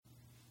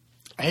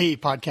Hey,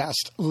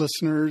 podcast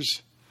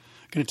listeners.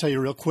 I'm going to tell you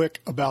real quick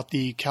about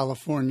the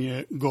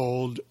California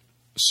Gold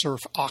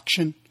Surf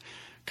Auction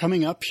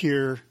coming up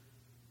here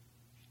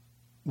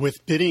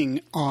with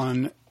bidding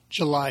on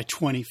July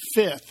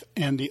 25th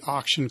and the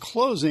auction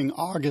closing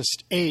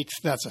August 8th.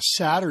 That's a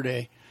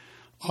Saturday,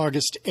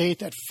 August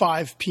 8th at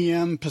 5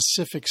 p.m.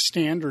 Pacific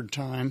Standard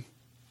Time.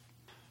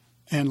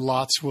 And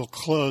lots will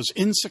close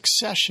in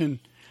succession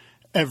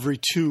every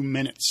 2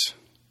 minutes.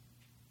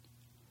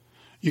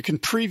 You can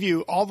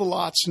preview all the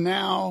lots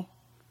now,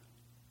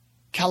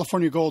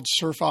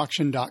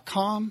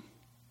 CaliforniaGoldSurfAuction.com.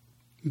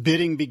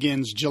 Bidding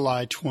begins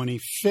July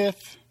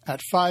 25th at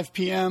 5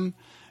 p.m.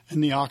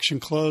 and the auction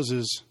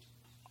closes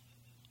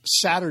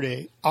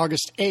Saturday,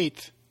 August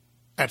 8th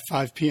at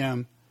 5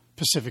 p.m.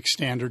 Pacific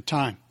Standard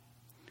Time.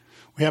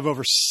 We have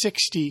over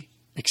 60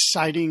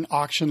 exciting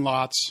auction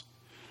lots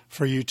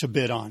for you to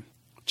bid on.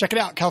 Check it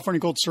out,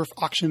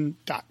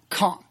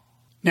 CaliforniaGoldSurfAuction.com.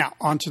 Now,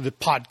 on to the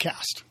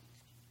podcast.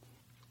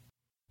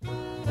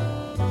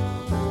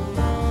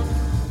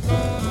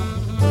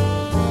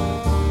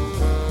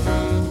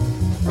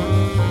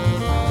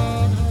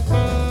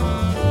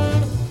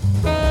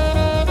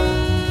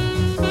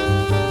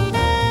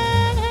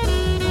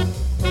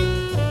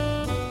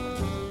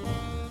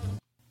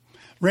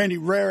 Randy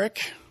Rarick,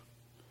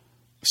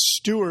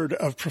 steward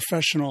of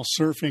professional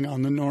surfing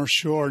on the North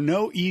Shore,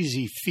 no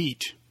easy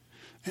feat,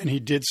 and he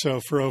did so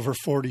for over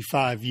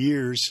 45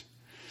 years.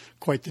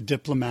 Quite the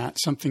diplomat.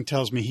 Something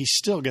tells me he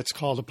still gets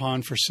called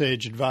upon for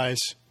sage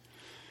advice.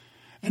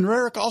 And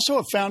Rarick, also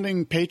a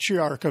founding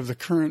patriarch of the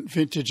current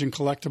vintage and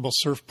collectible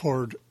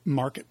surfboard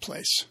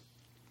marketplace.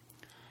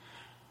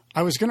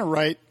 I was going to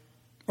write,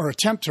 or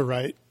attempt to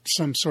write,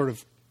 some sort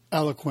of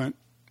eloquent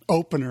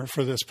opener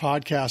for this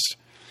podcast,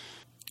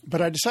 but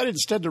I decided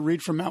instead to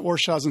read from Matt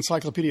Warshaw's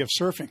Encyclopedia of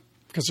Surfing,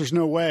 because there's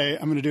no way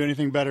I'm going to do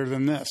anything better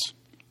than this.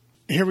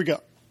 Here we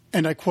go.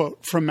 And I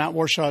quote from Matt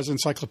Warshaw's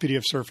Encyclopedia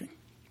of Surfing.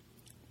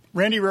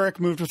 Randy Rarick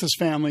moved with his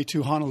family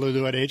to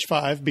Honolulu at age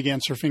 5, began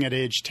surfing at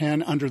age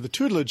 10 under the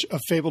tutelage of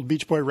fabled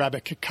beach boy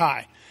Rabbit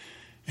Kakai.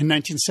 In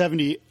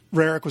 1970,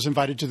 Rarick was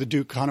invited to the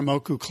Duke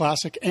Kahanamoku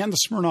Classic and the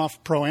Smirnoff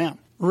Pro-Am.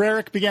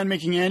 Rarick began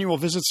making annual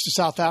visits to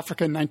South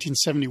Africa in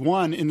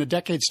 1971. In the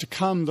decades to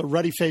come, the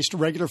ruddy-faced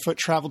regular foot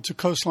traveled to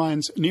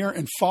coastlines near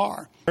and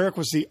far. Rarick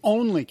was the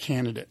only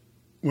candidate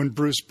when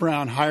Bruce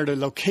Brown hired a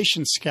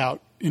location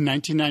scout in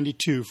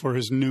 1992 for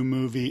his new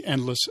movie,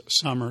 Endless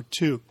Summer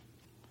 2.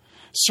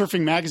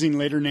 Surfing Magazine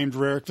later named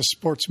Rarick the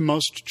sport's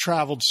most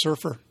traveled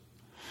surfer,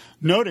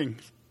 noting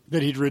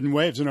that he'd ridden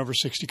waves in over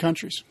 60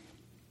 countries.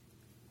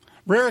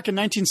 Rarick in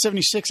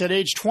 1976, at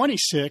age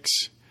 26,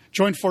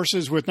 joined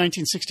forces with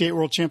 1968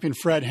 world champion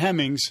Fred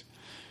Hemmings,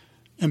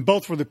 and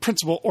both were the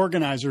principal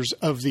organizers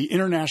of the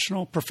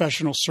International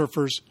Professional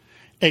Surfers,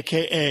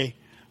 a.k.a.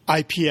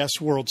 IPS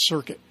World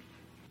Circuit.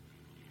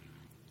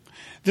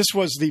 This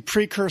was the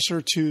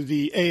precursor to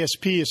the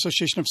ASP,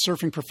 Association of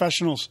Surfing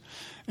Professionals,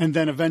 and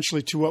then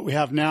eventually to what we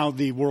have now,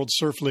 the World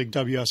Surf League,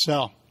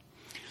 WSL.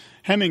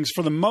 Hemmings,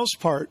 for the most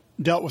part,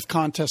 dealt with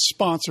contest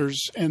sponsors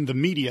and the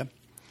media.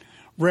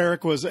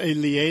 Rarick was a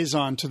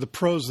liaison to the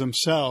pros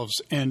themselves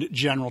and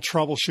general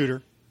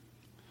troubleshooter.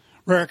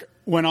 Rarick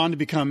went on to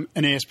become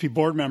an ASP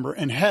board member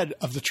and head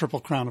of the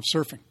Triple Crown of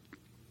Surfing.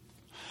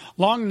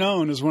 Long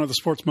known as one of the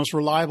sport's most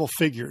reliable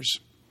figures,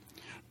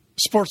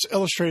 Sports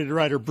Illustrated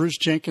writer Bruce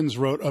Jenkins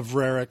wrote of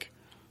Rarick,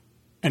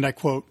 and I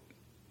quote,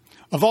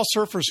 "Of all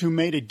surfers who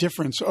made a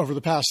difference over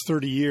the past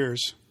 30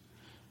 years,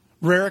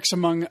 Rarick's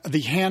among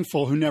the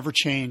handful who never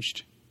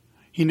changed.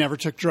 He never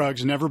took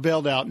drugs, never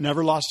bailed out,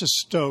 never lost his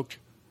stoke,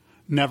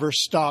 never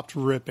stopped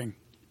ripping."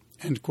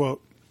 End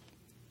quote.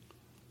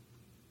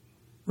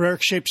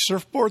 Rarick shaped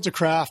surfboards, a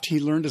craft he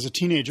learned as a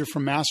teenager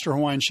from master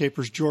Hawaiian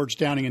shapers George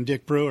Downing and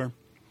Dick Brewer.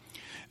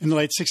 In the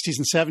late 60s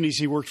and 70s,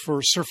 he worked for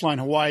Surfline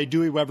Hawaii,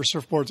 Dewey Weber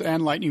Surfboards,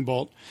 and Lightning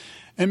Bolt,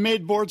 and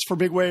made boards for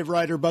big wave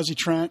rider Buzzy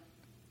Trent,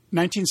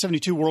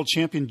 1972 world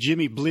champion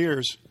Jimmy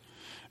Blears,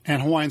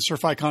 and Hawaiian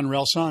surf icon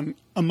Rel Sun,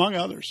 among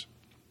others.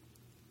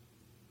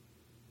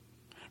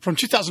 From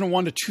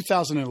 2001 to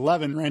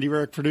 2011, Randy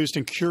Rarick produced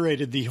and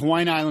curated the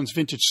Hawaiian Islands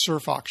Vintage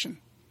Surf Auction.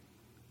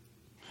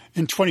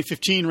 In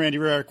 2015, Randy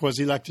Rarick was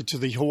elected to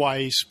the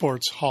Hawaii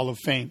Sports Hall of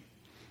Fame.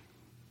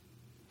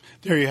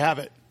 There you have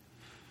it.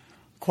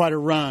 Quite a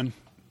run.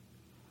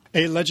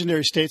 A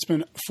legendary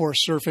statesman for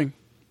surfing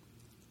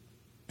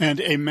and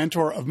a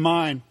mentor of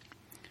mine.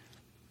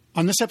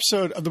 On this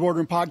episode of the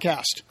Boardroom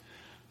Podcast,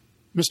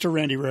 Mr.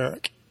 Randy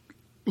Rarick.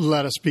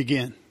 Let us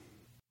begin.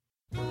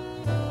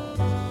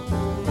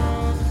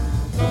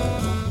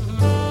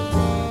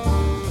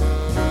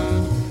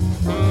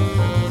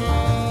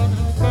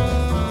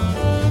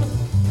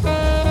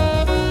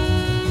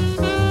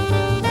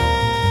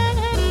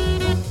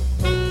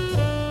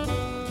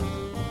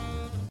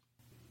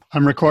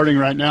 I'm recording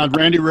right now.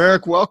 Randy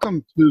Rarick,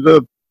 welcome to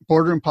the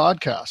Boardroom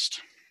Podcast.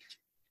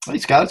 Hey,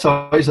 Scott. It's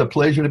always a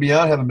pleasure to be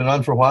on. Haven't been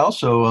on for a while,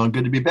 so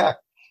good to be back.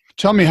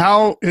 Tell me,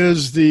 how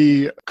is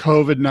the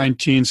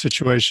COVID-19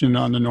 situation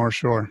on the North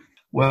Shore?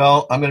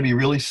 Well, I'm going to be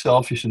really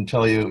selfish and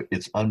tell you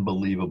it's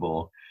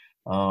unbelievable.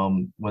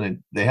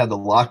 When they had the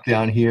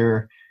lockdown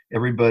here,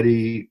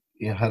 everybody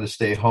had to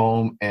stay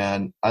home.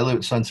 And I live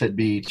at Sunset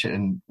Beach,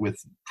 and with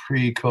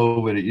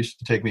pre-COVID, it used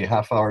to take me a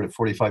half hour to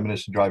 45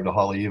 minutes to drive to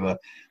Haleiwa.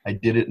 I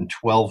did it in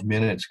 12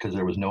 minutes because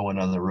there was no one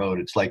on the road.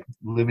 It's like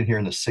living here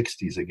in the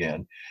 60s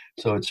again.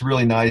 So it's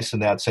really nice in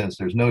that sense.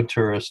 There's no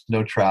tourists,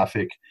 no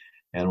traffic,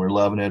 and we're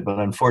loving it. But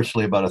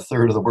unfortunately, about a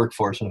third of the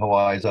workforce in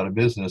Hawaii is out of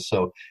business.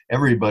 So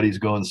everybody's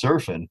going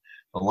surfing.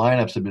 The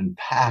lineups have been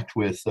packed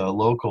with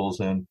locals,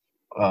 and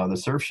the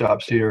surf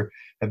shops here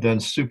have done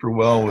super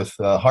well with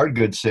hard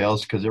goods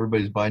sales because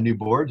everybody's buying new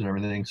boards and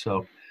everything.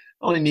 So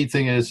the only neat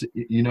thing is,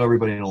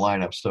 everybody in the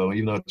lineup. So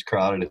even though it's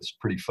crowded, it's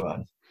pretty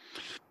fun.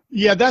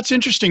 Yeah, that's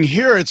interesting.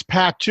 Here it's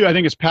packed too. I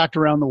think it's packed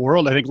around the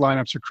world. I think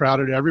lineups are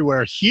crowded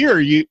everywhere. Here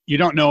you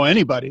don't know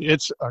anybody.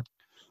 It's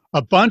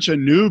a bunch of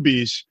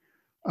newbies.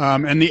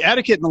 And the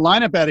etiquette and the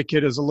lineup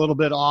etiquette is a little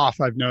bit off,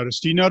 I've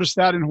noticed. Do you notice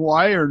that in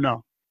Hawaii or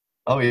no?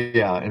 Oh,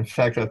 yeah. In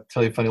fact, I'll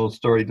tell you a funny little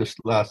story. Just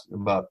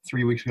about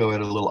 3 weeks ago, we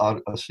had a little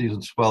out-of-season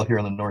swell here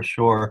on the North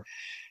Shore,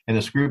 and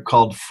this group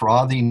called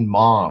Frothing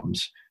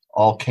Moms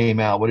all came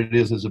out. What it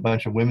is a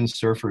bunch of women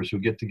surfers who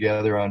get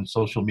together on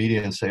social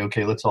media and say,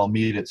 okay, let's all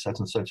meet at such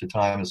and such a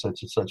time and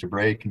such a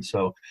break. And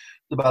so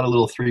it's about a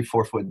little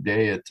 3-4 foot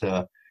day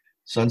at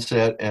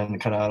sunset and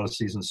kind of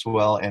out-of-season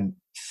swell, and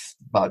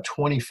about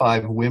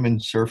 25 women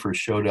surfers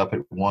showed up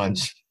at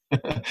once.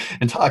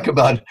 And talk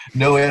about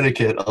no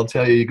etiquette. I'll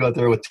tell you, you go out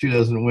there with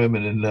 24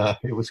 women, and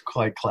it was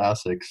quite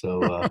classic.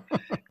 So,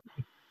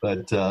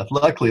 but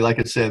luckily, like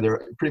I said,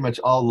 they're pretty much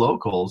all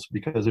locals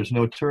because there's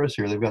no tourists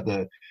here. They've got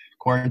the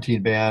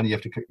quarantine ban. You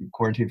have to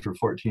quarantine for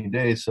 14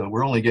 days. So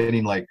we're only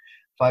getting like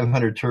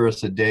 500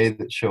 tourists a day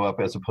that show up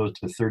as opposed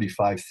to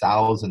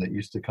 35,000 that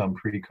used to come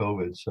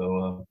pre-COVID.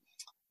 So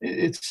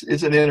it's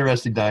an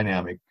interesting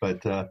dynamic,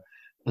 but the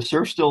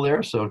surf's still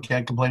there, so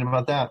can't complain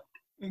about that.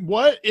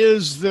 What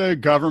is the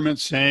government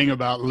saying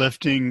about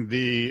lifting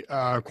the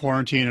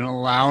quarantine and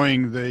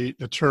allowing the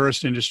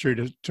tourist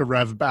industry to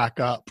rev back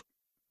up?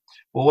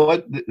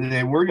 Well,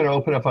 they were going to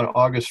open up on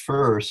August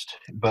 1st,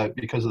 but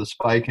because of the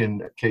spike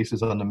in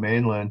cases on the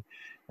mainland,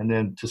 and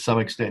then to some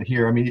extent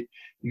here, I mean,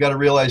 you got to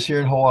realize here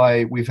in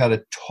Hawaii, we've had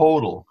a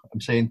total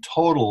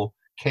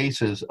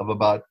cases of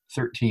about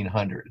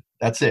 1,300.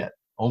 That's it,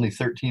 only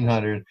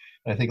 1,300.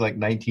 I think like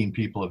 19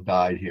 people have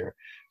died here.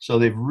 So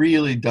they've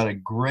really done a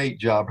great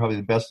job, probably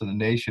the best in the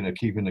nation, of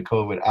keeping the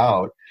COVID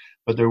out.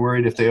 But they're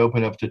worried if they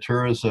open up to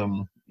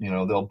tourism,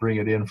 they'll bring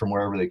it in from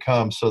wherever they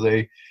come. So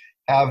they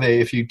have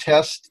if you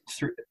test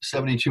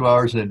 72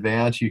 hours in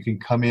advance, you can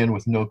come in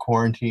with no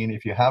quarantine.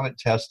 If you haven't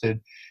tested,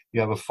 you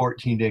have a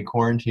 14-day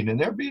quarantine. And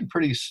they're being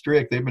pretty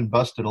strict. They've been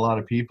busting a lot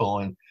of people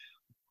and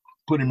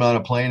putting them on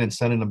a plane and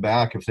sending them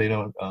back if they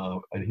don't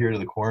adhere to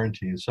the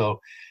quarantine. So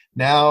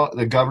now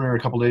the governor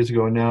a couple of days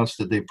ago announced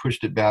that they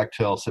pushed it back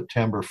till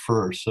September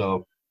 1st.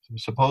 So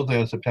supposedly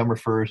on September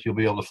 1st, you'll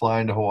be able to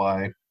fly into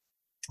Hawaii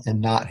and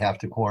not have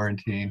to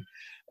quarantine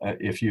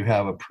if you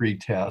have a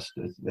pre-test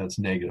that's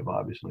negative,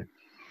 obviously.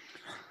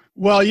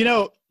 Well,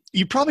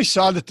 you probably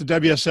saw that the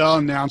WSL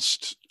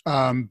announced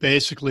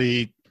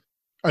basically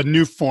a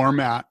new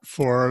format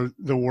for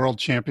the World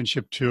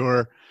Championship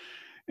Tour.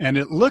 And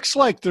it looks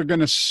like they're going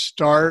to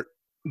start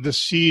the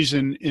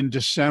season in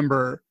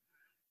December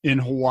in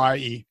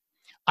Hawaii.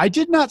 I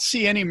did not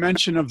see any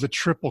mention of the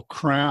Triple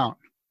Crown.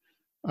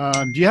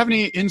 Do you have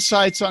any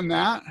insights on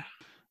that?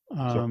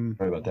 Sorry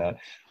about that.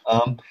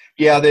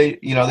 Yeah, they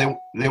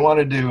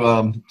wanted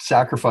to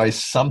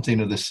sacrifice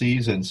something of the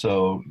season.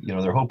 So,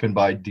 they're hoping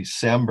by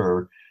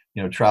December,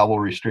 travel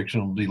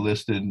restrictions will be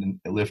lifted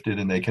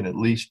and they can at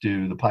least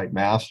do the Pipe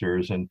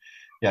Masters. And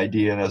the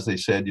idea, and as they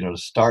said, to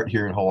start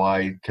here in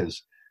Hawaii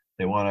because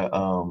they want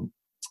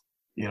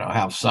to,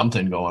 have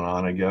something going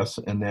on, I guess.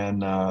 And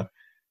then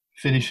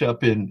finish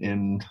up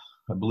in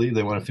I believe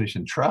they want to finish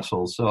in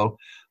Trestle. So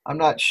I'm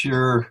not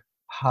sure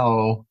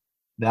how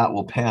that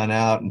will pan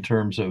out in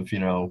terms of,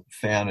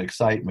 fan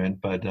excitement.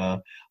 But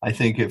I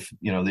think if,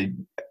 they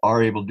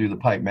are able to do the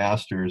Pipe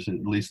Masters,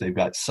 at least they've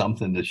got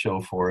something to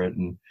show for it.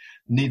 And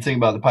the neat thing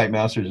about the Pipe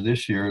Masters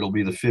this year, it'll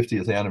be the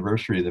 50th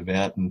anniversary of the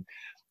event.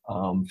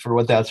 And for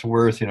what that's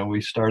worth,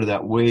 we started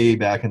that way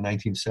back in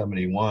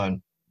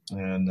 1971.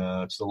 And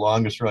it's the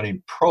longest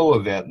running pro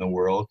event in the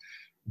world.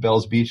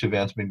 Bell's Beach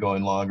event's been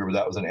going longer, but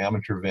that was an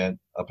amateur event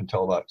up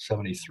until about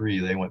 73.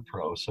 They went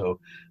pro. So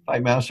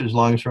Pipe Masters'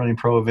 longest running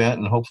pro event,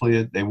 and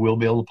hopefully they will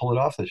be able to pull it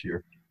off this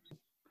year.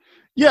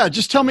 Yeah,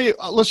 just tell me,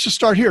 let's just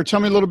start here.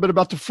 Tell me a little bit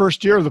about the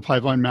first year of the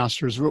Pipeline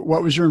Masters.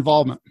 What was your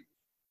involvement?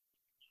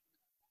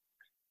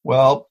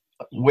 Well,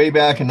 way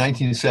back in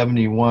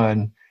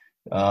 1971,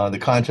 the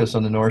contest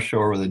on the North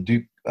Shore with the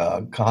Duke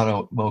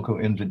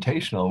Kahanamoku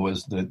Invitational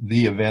was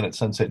the event at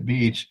Sunset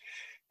Beach.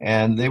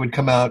 And they would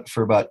come out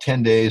for about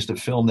 10 days to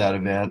film that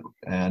event.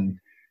 And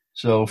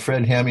so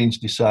Fred Hemmings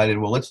decided,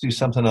 well, let's do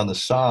something on the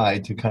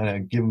side to kind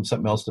of give him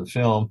something else to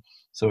film.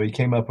 So he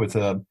came up with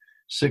a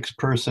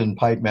 6-person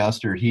Pipe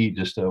Master heat,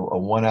 just a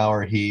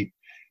 1-hour heat.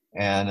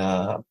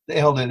 And they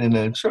held it in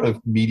a sort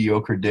of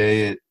mediocre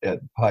day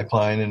at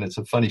Pipeline. And it's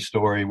a funny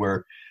story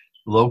where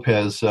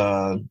Lopez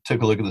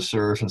took a look at the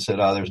surf and said,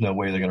 "Oh, there's no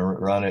way they're going to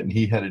run it," and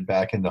he headed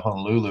back into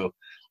Honolulu,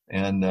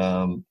 and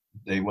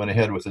they went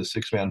ahead with a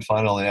 6-man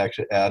final. They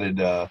actually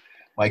added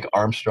Mike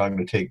Armstrong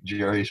to take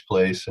Jerry's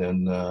place,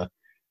 and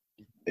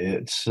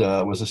it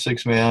was a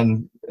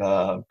 6-man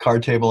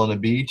card table on the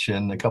beach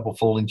and a couple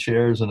folding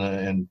chairs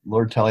and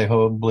Lord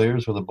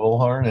Tallyho-Blears with a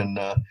bullhorn, and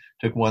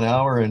took 1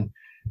 hour, and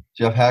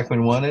Jeff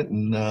Hackman won it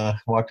and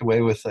walked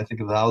away with, I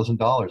think,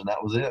 $1,000, and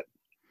that was it.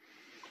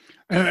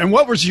 And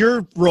what was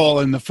your role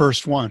in the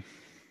first one?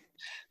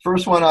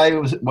 First one, I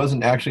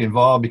wasn't actually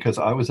involved because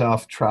I was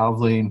off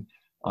traveling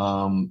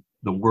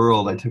the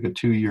world. I took a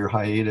 2-year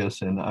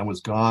hiatus, and I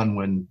was gone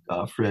when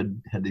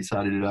Fred had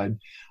decided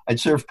I'd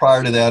surfed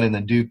prior to that in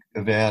the Duke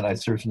event. I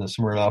surfed in the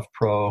Smirnoff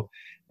Pro,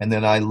 and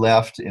then I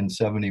left in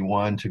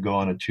 '71 to go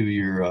on a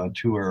 2-year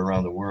tour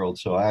around the world.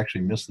 So I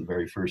actually missed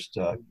the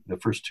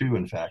first two,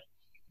 in fact.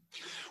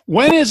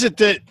 When is it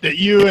that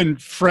you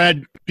and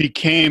Fred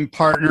became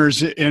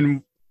partners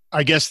in,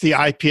 I guess, the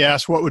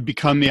IPS? What would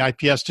become the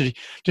IPS?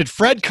 Did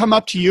Fred come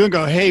up to you and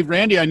go, "Hey,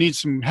 Randy, I need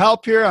some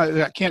help here.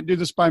 I can't do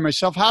this by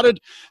myself"? How did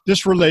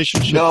this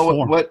relationship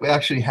form? What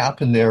actually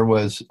happened there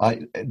was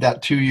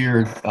that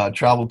 2-year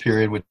travel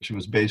period, which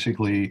was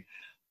basically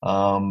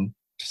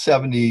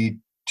 72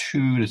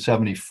 to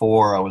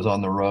 74. I was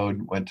on the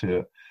road, went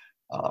to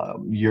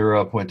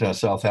Europe, went to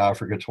South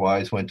Africa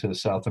twice, went to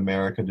South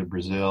America, to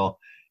Brazil,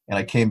 and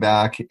I came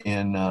back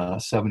in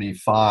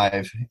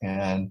 75,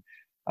 and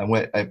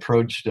I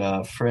approached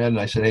Fred, and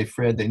I said, "Hey,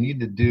 Fred, they need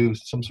to do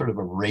some sort of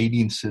a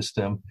rating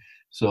system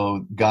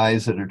so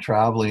guys that are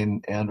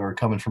traveling and or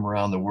coming from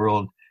around the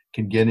world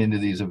can get into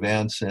these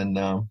events." And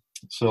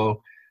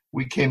so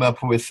we came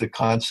up with the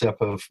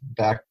concept of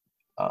back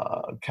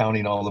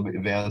counting all the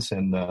events,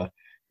 and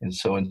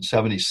so in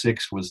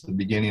 '76 was the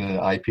beginning of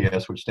the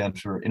IPS, which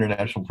stands for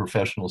International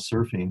Professional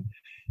Surfing.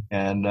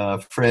 And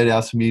Fred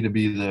asked me to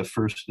be the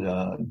first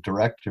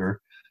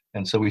director,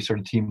 and so we sort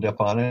of teamed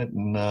up on it,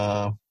 and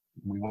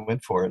we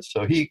went for it.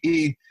 So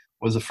he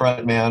was the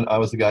front man. I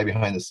was the guy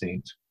behind the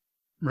scenes.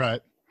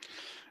 Right.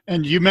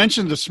 And you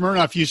mentioned the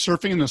Smirnoff, you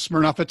surfing in the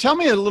Smirnoff, but tell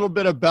me a little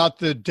bit about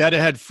the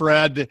Dead-Ahead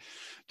Fred,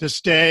 to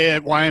stay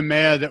at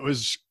Waimea that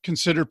was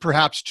considered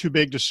perhaps too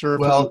big to surf.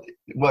 Well,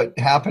 what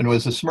happened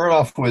was the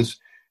Smirnoff was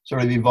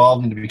sort of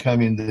evolved into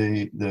becoming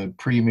the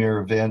premier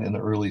event in the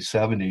early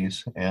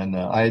 70s. And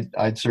I'd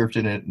surfed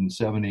in it in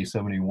 70,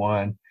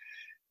 71.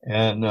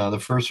 And the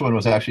first one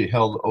was actually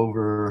held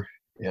over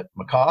at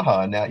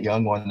Makaha, and Nat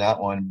Young won that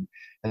one.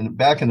 And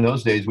back in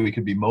those days, we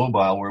could be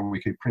mobile, where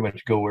we could pretty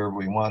much go wherever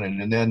we wanted.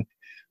 And then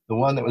the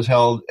one that was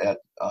held at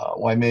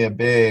Waimea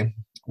Bay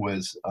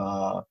was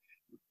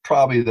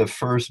probably the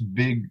first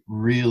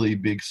really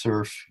big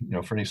surf,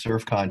 for any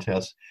surf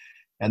contest.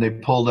 And they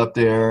pulled up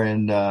there,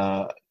 and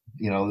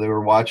they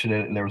were watching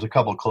it, and there was a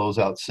couple of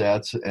closeout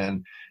sets,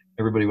 and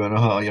everybody went,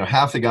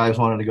 half the guys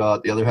wanted to go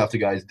out, the other half the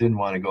guys didn't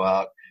want to go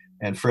out.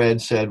 And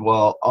Fred said,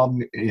 "Well,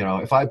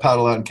 if I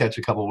paddle out and catch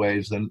a couple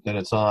waves, then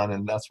it's on."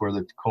 And that's where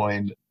they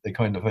coined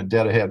the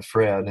Dead-Ahead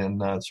Fred,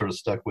 and sort of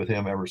stuck with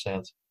him ever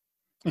since.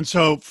 And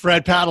so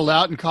Fred paddled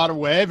out and caught a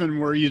wave, and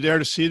were you there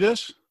to see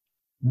this?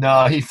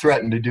 No, he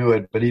threatened to do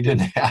it, but he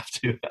didn't have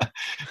to.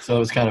 So it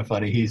was kind of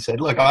funny. He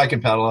said, "Look, I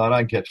can paddle out,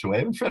 I can catch a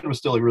wave." And Fred was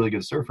still a really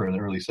good surfer in the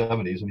early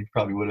 70s, and he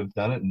probably would have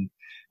done it and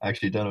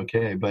actually done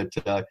okay. But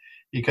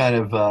he kind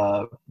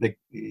of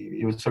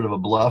it was sort of a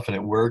bluff, and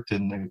it worked.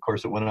 And of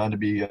course, it went on to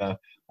be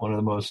one of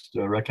the most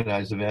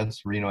recognized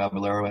events. Reno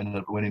Avalero ended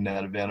up winning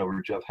that event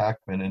over Jeff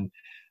Hackman. And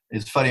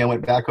it's funny, I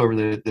went back over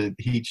the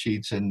heat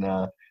sheets, and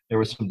there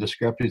were some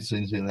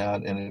discrepancies in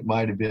that, and it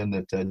might have been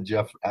that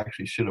Jeff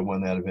actually should have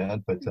won that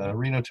event, but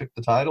Reno took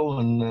the title,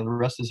 and the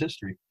rest is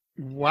history.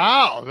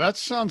 Wow, that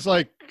sounds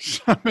like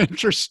some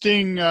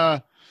interesting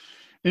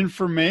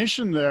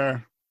information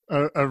there.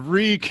 A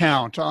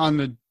recount on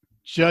the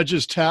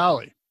judges'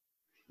 tally.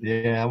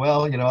 Yeah,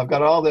 well, I've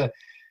got all the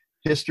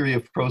history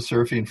of pro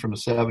surfing from the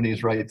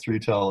 70s right through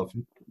till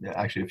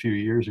actually a few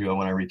years ago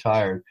when I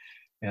retired,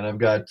 and I've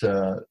got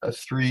a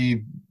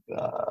 3-drawer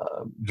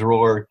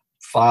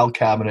file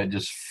cabinet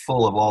just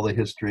full of all the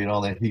history and all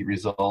the heat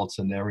results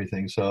and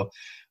everything. So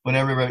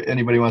whenever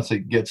anybody wants to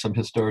get some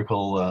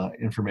historical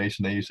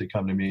information, they usually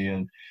come to me.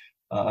 And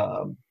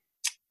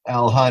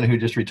Al Hunt, who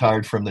just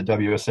retired from the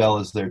WSL,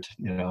 is their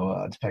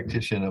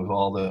tactician of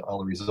all the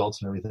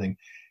results and everything.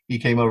 He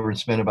came over and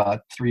spent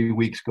about 3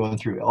 weeks going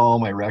through all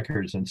my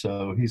records, and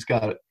so he's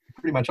got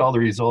pretty much all the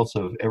results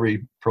of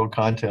every pro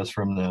contest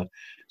from the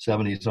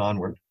 70s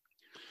onward.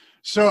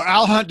 So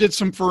Al Hunt did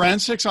some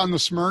forensics on the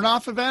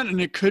Smirnoff event, and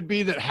it could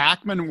be that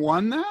Hackman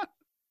won that?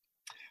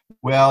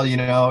 Well,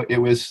 it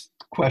was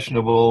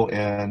questionable,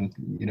 and,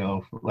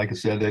 like I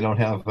said, they don't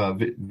have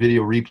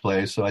video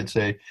replay, so I'd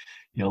say,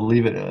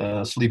 leave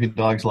it, sleeping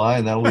dogs lie,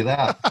 and that'll be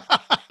that.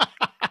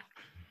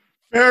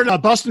 Fair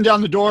enough. Busting down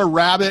the door,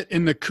 Rabbit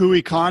in the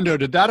Cooey condo,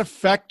 did that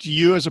affect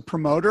you as a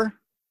promoter?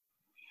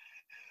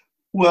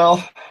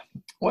 Well,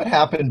 what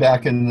happened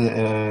back in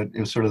it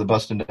was sort of the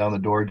busting down the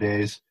door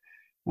days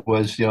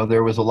was,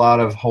 there was a lot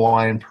of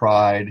Hawaiian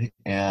pride,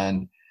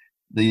 and,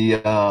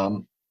 the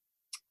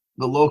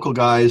local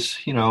guys,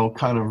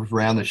 kind of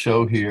ran the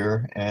show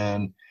here,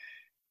 and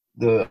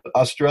the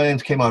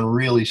Australians came on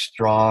really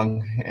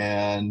strong,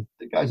 and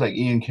the guys like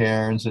Ian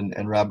Cairns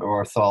and Rabbit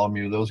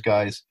Bartholomew, those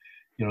guys,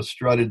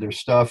 strutted their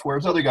stuff,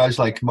 whereas other guys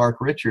like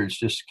Mark Richards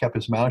just kept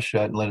his mouth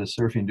shut and let his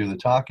surfing do the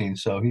talking,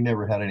 so he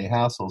never had any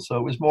hassle. So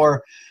it was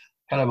more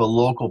kind of a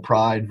local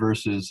pride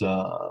versus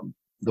the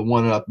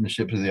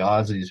one-upmanship of the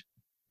Aussies.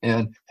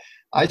 And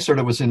I sort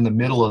of was in the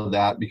middle of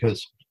that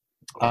because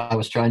I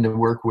was trying to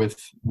work with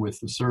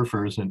the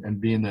surfers,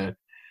 and being the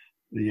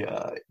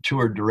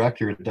tour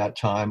director at that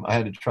time, I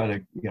had to try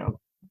to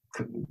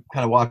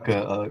kind of walk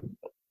a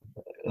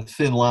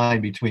thin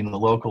line between the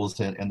locals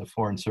and the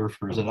foreign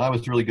surfers. And I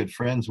was really good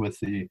friends with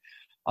the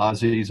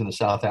Aussies and the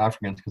South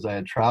Africans because I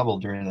had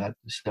traveled during that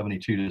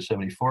 72 to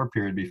 74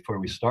 period before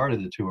we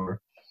started the tour.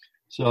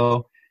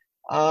 So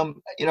I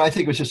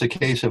think it was just a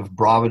case of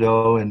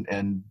bravado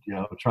and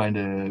trying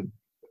to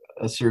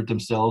assert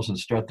themselves and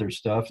strut their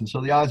stuff. And so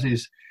the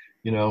Aussies,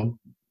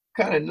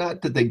 kind of,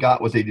 not that they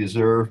got what they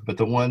deserved, but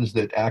the ones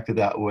that acted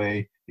that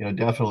way,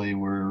 definitely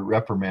were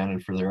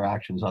reprimanded for their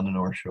actions on the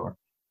North Shore.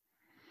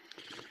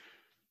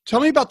 Tell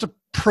me about the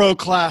pro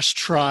class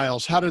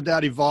trials. How did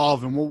that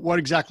evolve, and what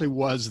exactly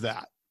was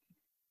that?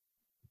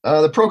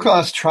 The pro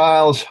class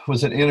trials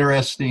was an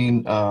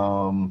interesting,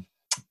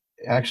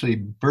 actually,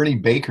 Bernie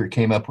Baker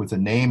came up with the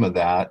name of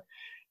that.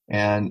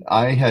 And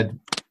I had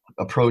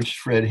approached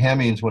Fred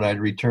Hemmings when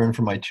I'd returned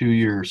from my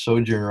 2-year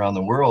sojourn around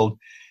the world.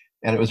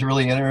 And it was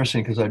really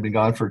interesting because I'd been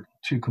gone for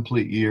 2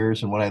 complete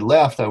years. And when I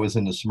left, I was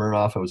in the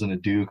Smirnoff, I was in the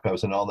Duke, I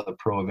was in all the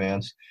pro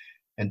events.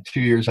 And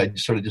 2 years, I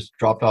sort of just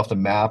dropped off the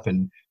map.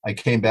 And I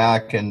came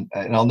back, and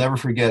I'll never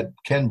forget,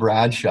 Ken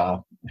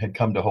Bradshaw had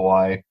come to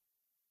Hawaii.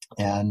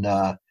 And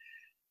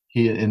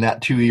he, in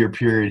that 2-year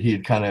period, he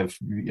had kind of,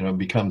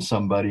 become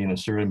somebody and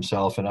asserted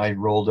himself. And I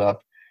rolled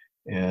up,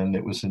 and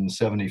it was in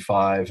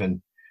 75.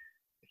 And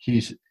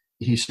he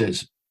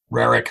says,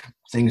 "Rarick,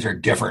 things are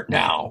different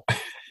now."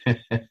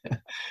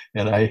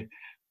 And I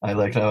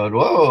went,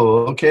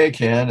 "Whoa, okay,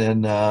 Ken."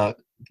 And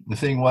the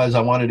thing was,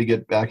 I wanted to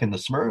get back into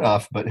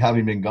Smirnoff, but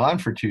having been gone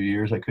for 2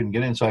 years, I couldn't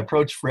get in. So I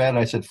approached Fred, and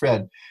I said,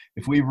 "Fred,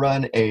 if we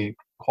run a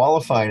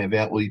qualifying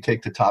event, will you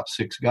take the top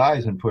 6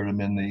 guys and put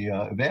them in the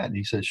event?" And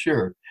he said,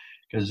 "Sure."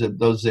 Because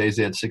those days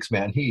they had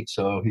 6-man heats.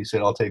 So he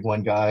said, "I'll take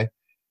one guy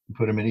and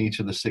put him in each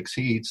of the 6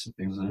 heats."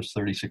 There's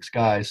 36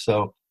 guys.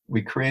 So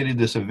we created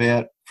this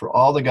event for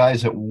all the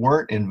guys that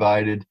weren't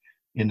invited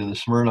into the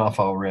Smirnoff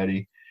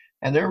already.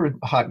 And there were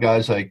hot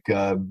guys like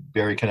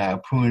Barry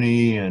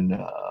Kanapuni and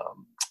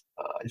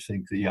I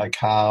think the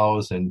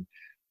Ikaus and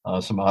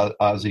some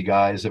Aussie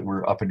guys that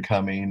were up and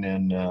coming.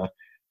 And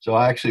so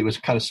I actually was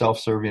kind of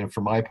self-serving. And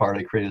for my part,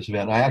 I created this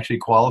event. I actually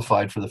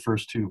qualified for the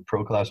first 2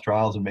 pro class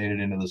trials and made it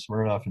into the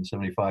Smirnoff in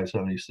 75,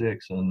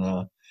 76.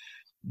 And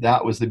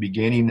that was the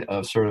beginning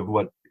of sort of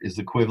what is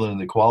the equivalent of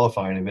the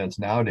qualifying events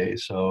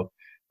nowadays. So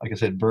like I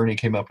said, Bernie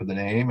came up with the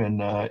name,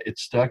 and it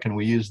stuck, and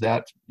we used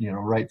that,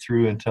 right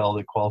through until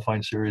the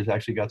qualifying series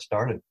actually got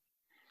started.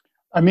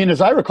 I mean, as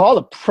I recall,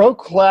 the pro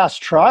class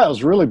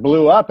trials really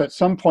blew up. At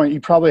some point,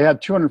 you probably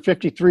had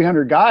 250,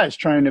 300 guys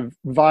trying to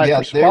vie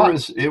for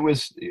spots. It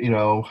was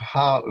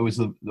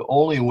the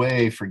only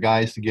way for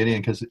guys to get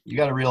in, because you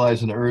got to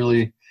realize in the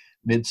early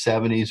mid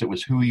 70s, it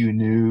was who you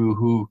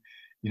knew,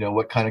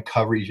 what kind of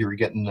coverage you were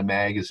getting in the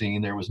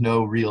magazine. There was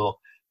no real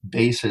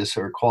basis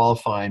or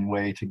qualifying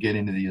way to get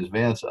into these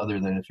events other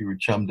than if you were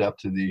chummed up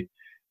to the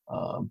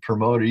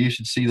promoter. You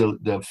should see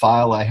the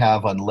file I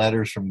have on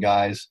letters from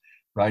guys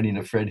writing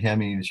to Fred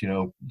Hemmings,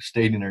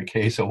 stating their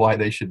case of why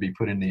they should be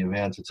put in the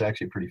events. It's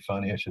actually pretty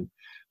funny. I should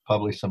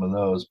publish some of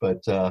those.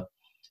 But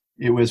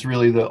it was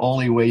really the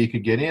only way you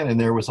could get in. And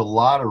there was a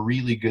lot of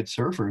really good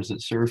surfers that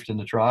surfed in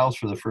the trials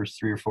for the first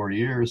 3 or 4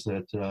 years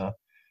that,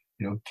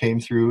 came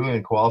through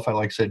and qualified.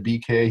 Like I said,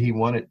 BK, he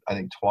won it, I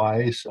think,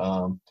 twice.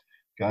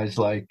 Guys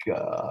like,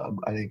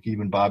 I think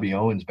even Bobby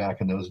Owens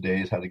back in those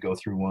days had to go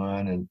through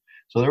one. And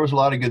so there was a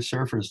lot of good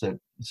surfers that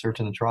surfed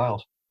in the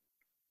trials.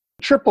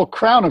 Triple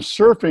Crown of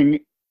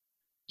Surfing,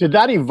 did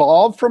that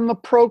evolve from the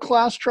pro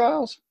class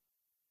trials?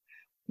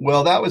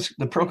 Well, that was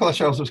the pro class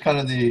trials was kind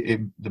of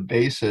the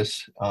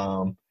basis.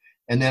 And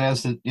then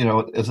as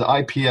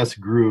the IPS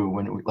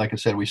grew, like I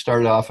said, we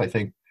started off, I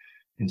think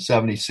in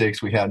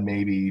 76, we had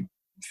maybe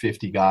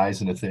 50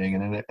 guys in the thing.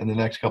 And then in the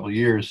next couple of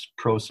years,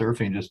 pro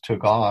surfing just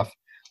took off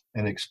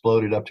and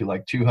exploded up to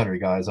like 200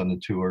 guys on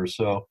the tour.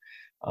 So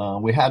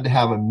we had to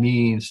have a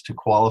means to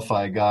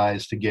qualify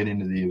guys to get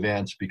into the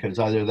events, because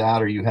either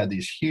that or you had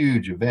these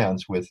huge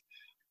events with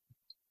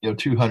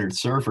 200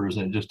 surfers,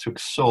 and it just took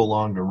so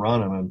long to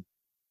run them, and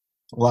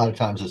a lot of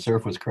times the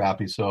surf was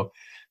crappy. So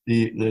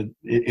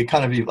it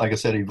kind of, like I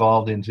said,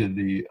 evolved into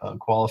the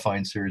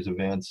qualifying series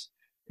events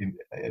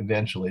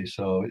eventually.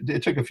 So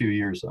it took a few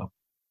years though.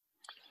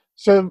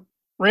 So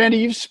Randy,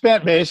 you've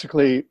spent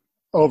basically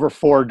over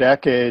 4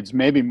 decades,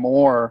 maybe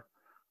more,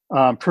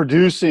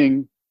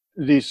 producing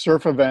these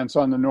surf events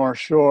on the North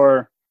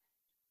Shore.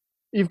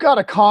 You've got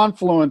a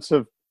confluence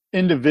of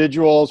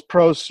individuals,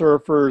 pro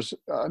surfers,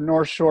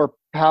 North Shore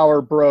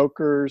power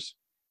brokers,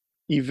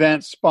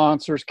 event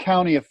sponsors,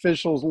 county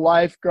officials,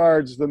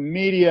 lifeguards, the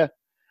media.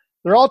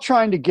 They're all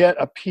trying to get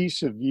a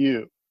piece of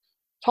you.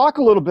 Talk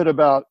a little bit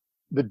about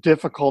the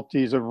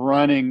difficulties of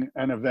running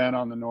an event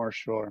on the North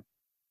Shore.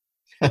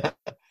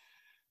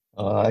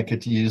 I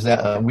could use that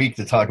a week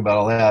to talk about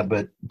all that.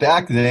 But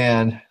back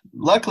then,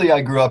 luckily,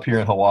 I grew up here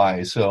in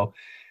Hawaii. So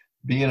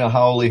being a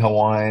haole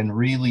Hawaiian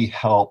really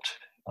helped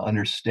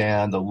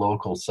understand the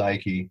local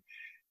psyche.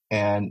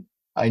 And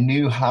I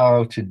knew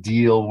how to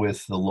deal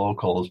with the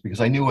locals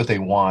because I knew what they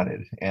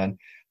wanted. And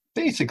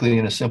basically,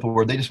 in a simple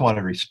word, they just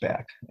wanted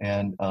respect.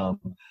 And a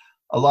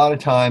lot of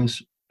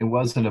times, it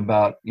wasn't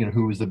about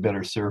who was the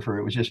better surfer.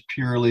 It was just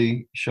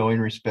purely showing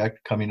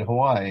respect coming to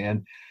Hawaii.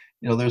 And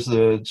there's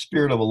the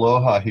spirit of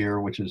aloha here,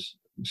 which is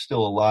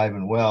still alive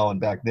and well. And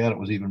back then, it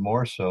was even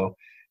more so.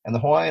 And the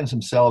Hawaiians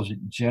themselves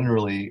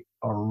generally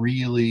are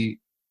really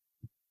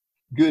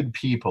good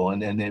people,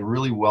 and they're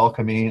really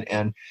welcoming,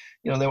 and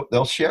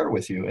they'll share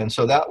with you. And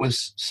so that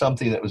was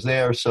something that was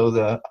there. So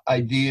the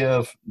idea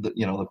of the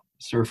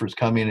surfers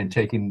coming and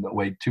taking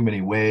away too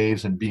many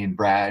waves and being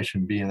brash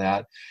and being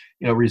that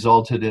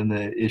resulted in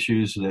the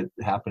issues that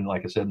happened,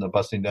 like I said, in the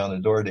busting down the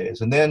door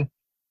days. And then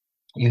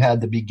you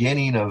had the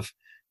beginning of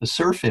the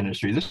surf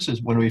industry. This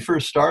is when we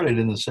first started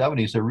in the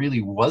 70s. There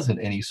really wasn't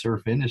any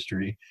surf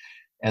industry,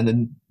 and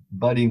then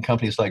budding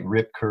companies like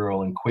Rip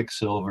Curl and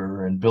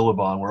Quicksilver and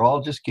Billabong were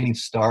all just getting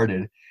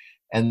started.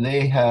 And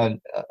they had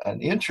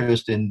an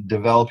interest in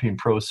developing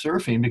pro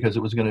surfing because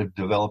it was going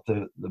to develop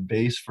the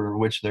base for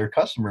which their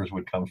customers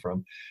would come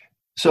from.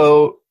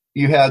 So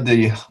you had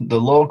the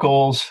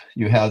locals,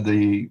 you had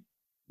the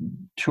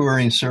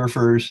touring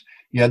surfers,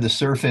 you had the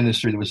surf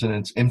industry that was in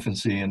its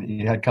infancy, and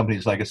you had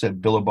companies, like I said,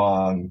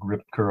 Billabong,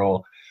 Rip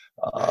Curl,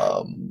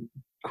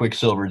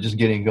 Quicksilver, just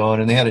getting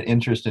going, and they had an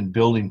interest in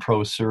building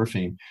pro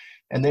surfing.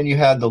 And then you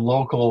had the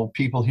local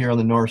people here on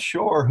the North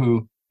Shore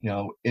who,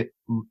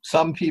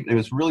 some people, it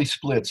was really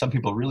split. Some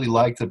people really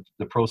liked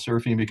the pro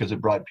surfing because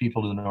it brought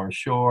people to the North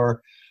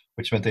Shore,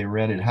 which meant they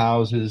rented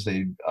houses,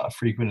 they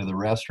frequented the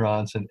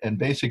restaurants, and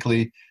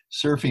basically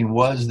surfing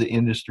was the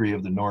industry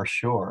of the North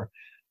Shore.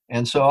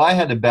 And so I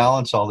had to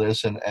balance all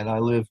this, and I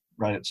live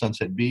right at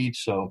Sunset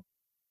Beach, so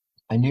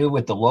I knew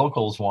what the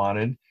locals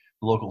wanted,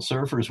 the local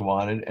surfers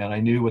wanted, and I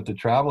knew what the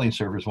traveling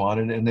surfers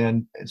wanted. And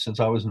then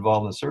since I was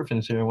involved in the surf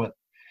industry, I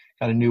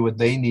kind of knew what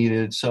they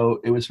needed. So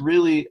it was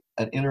really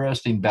an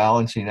interesting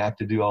balancing act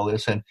to do all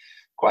this. And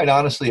quite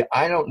honestly,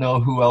 I don't know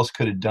who else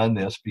could have done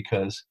this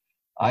because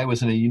I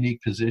was in a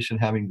unique position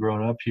having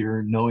grown up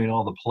here, knowing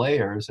all the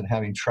players and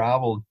having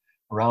traveled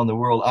around the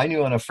world. I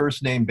knew on a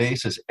first name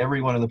basis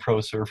every one of the pro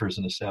surfers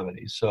in the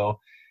 70s. So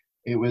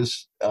it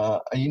was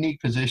a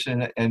unique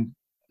position. And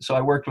so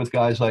I worked with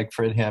guys like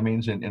Fred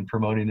Hemmings in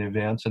promoting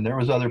events. And there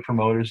was other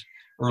promoters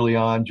early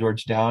on.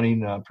 George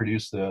Downing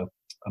produced the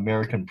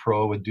American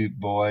Pro with Duke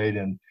Boyd,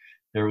 and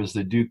there was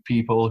the Duke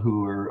people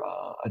who were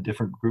a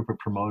different group of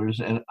promoters,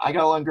 and I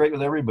got along great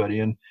with everybody.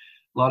 And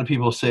a lot of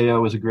people say I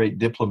was a great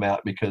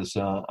diplomat because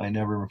I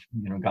never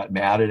got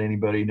mad at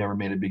anybody, never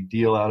made a big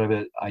deal out of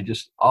it. I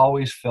just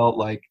always felt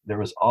like there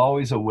was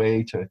always a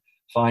way to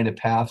find a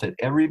path that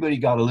everybody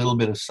got a little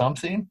bit of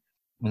something,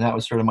 and that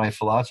was sort of my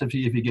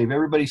philosophy. If you gave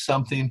everybody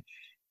something,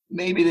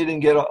 maybe they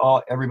didn't get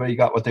everybody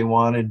got what they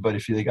wanted, but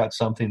if they got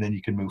something, then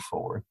you can move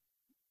forward.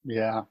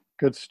 Yeah.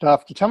 Good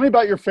stuff. Tell me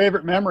about your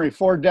favorite memory.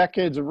 4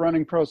 decades of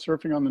running pro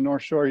surfing on the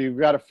North Shore. You've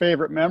got a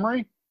favorite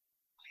memory?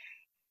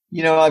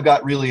 I've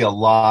got really a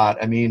lot.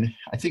 I mean,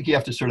 I think you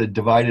have to sort of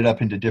divide it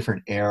up into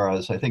different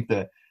eras. I think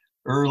the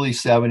early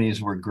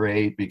 70s were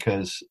great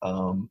because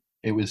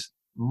it was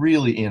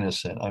really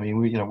innocent. I mean,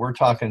 we're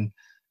talking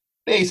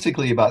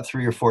basically about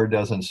 3 or 4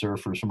 dozen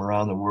surfers from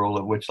around the world,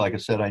 of which, like I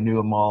said, I knew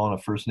them all on a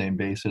first name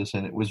basis.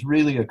 And it was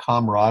really a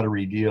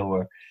camaraderie deal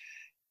where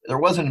there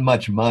wasn't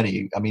much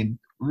money. I mean,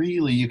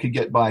 really, you could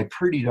get by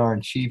pretty darn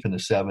cheap in the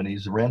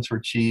 70s. The rents were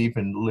cheap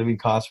and living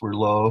costs were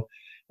low.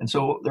 And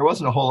so there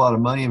wasn't a whole lot of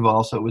money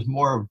involved. So it was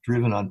more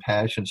driven on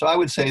passion. So I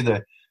would say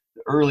the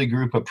early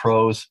group of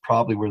pros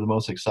probably were the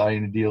most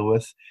exciting to deal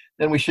with.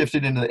 Then we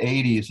shifted into the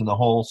 80s and the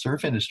whole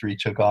surf industry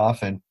took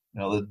off, and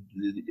the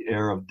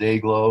era of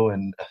Dayglow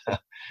and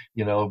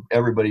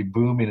everybody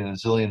booming in a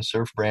zillion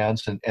surf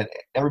brands, and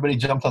everybody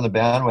jumped on the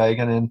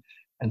bandwagon,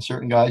 and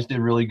certain guys did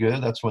really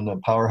good. That's when the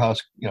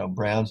powerhouse,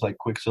 brands like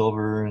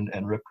Quicksilver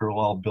and Rip Curl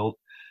all built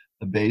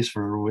the base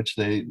for which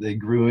they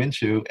grew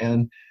into.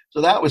 And so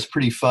that was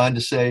pretty fun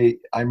to say.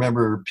 I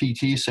remember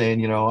PT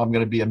saying, I'm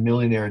going to be a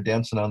millionaire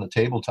dancing on the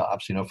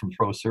tabletops, from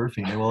pro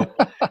surfing. And well,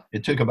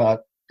 it took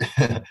about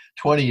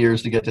 20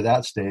 years to get to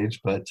that stage,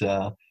 but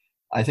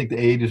I think the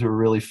 80s were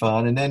really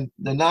fun. And then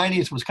the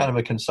 90s was kind of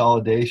a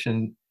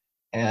consolidation.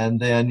 And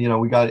then,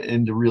 we got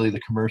into really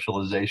the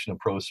commercialization of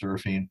pro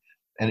surfing,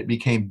 and it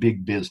became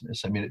big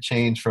business. I mean, it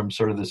changed from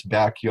sort of this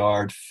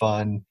backyard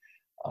fun,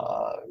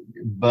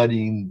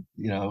 budding,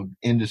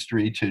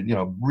 industry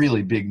to,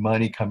 really big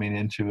money coming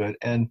into it.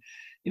 And,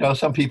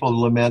 some people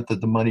lament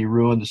that the money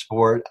ruined the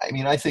sport. I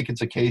mean, I think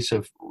it's a case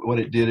of what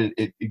it did.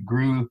 It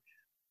grew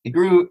it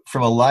grew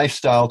from a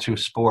lifestyle to a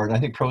sport. And I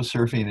think pro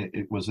surfing,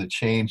 it was a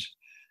change.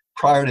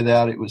 Prior to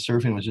that,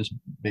 surfing was just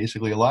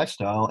basically a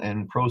lifestyle,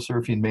 and pro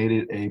surfing made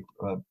it a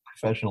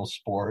professional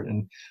sport.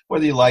 And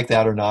whether you like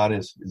that or not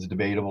is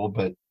debatable,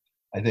 but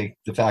I think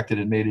the fact that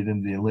it made it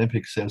into the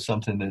Olympics says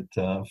something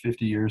that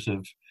 50 years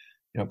of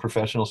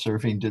professional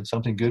surfing did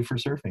something good for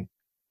surfing.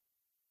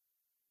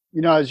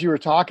 As you were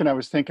talking, I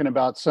was thinking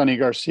about Sonny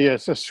Garcia.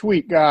 It's a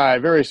sweet guy,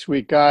 very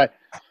sweet guy,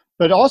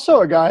 but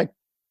also a guy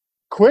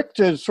quick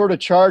to sort of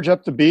charge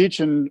up the beach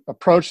and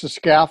approach the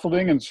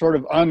scaffolding and sort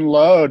of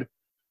unload.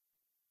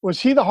 Was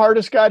he the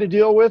hardest guy to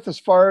deal with as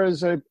far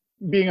as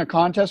being a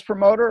contest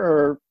promoter,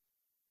 or?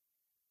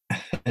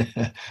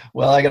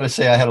 Well, I got to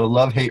say, I had a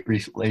love-hate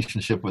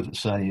relationship with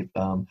Sonny.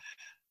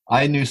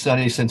 I knew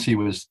Sonny since he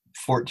was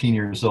 14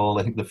 years old.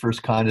 I think the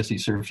first contest he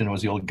surfed in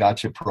was the old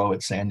Gotcha Pro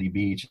at Sandy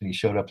Beach, and he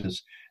showed up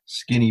as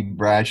skinny,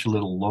 brash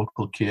little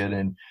local kid,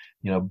 and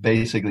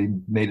basically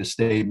made a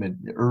statement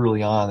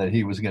early on that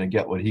he was going to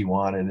get what he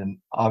wanted. And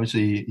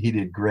obviously, he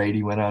did great.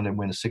 He went on to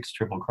win 6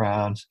 Triple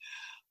Crowns.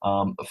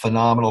 A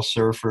phenomenal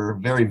surfer,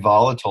 very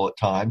volatile at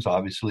times,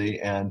 obviously.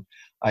 And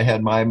I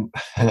had my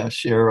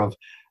share of,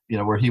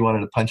 where he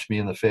wanted to punch me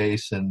in the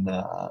face, and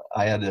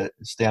I had to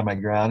stand my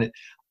ground.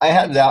 I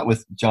had that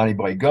with Johnny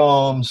Boy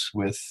Gomes,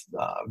 with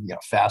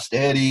Fast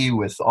Eddie,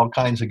 with all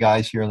kinds of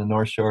guys here on the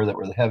North Shore that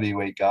were the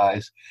heavyweight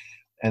guys.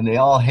 And they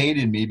all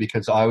hated me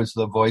because I was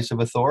the voice of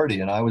authority,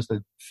 and I was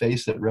the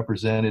face that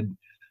represented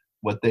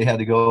what they had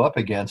to go up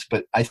against.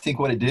 But I think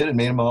what it did, it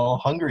made them all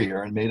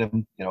hungrier and made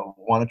them,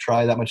 want to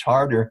try that much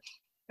harder.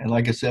 And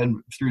like I said,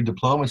 through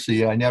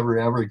diplomacy, I never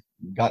ever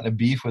got in a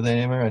beef with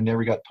anyone. I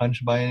never got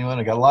punched by anyone.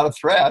 I got a lot of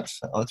threats,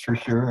 that's for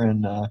sure.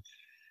 And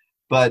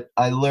but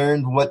I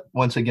learned what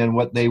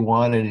they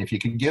wanted. And if you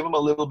could give them a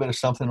little bit of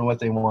something of what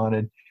they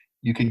wanted,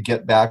 you could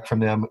get back from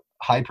them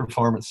high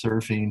performance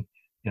surfing,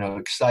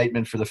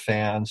 excitement for the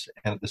fans,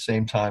 and at the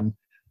same time,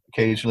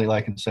 occasionally,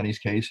 like in Sonny's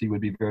case, he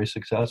would be very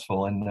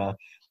successful. And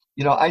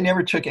I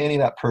never took any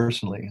of that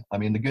personally. I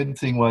mean, the good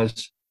thing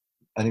was,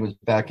 I think it was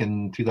back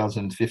in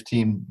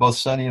 2015, both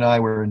Sonny and I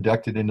were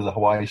inducted into the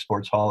Hawaii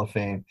Sports Hall of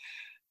Fame.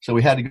 So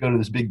we had to go to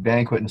this big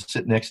banquet and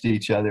sit next to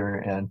each other.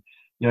 And,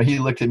 he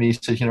looked at me, he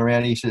says,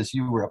 Randy, he says,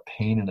 you were a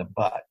pain in the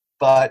butt.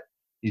 But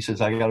he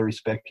says, I got to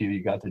respect you.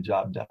 You got the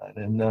job done.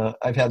 And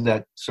I've had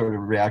that sort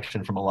of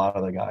reaction from a lot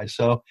of the guys.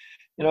 So,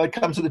 it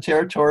comes to the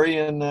territory,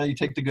 and you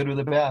take the good with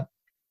the bad.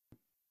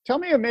 Tell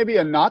me maybe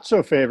a not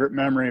so favorite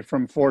memory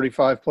from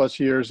 45 plus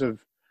years of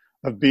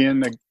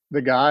being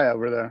the guy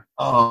over there.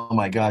 Oh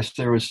my gosh.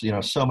 There was,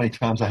 so many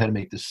times I had to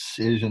make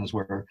decisions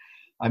where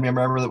I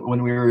remember that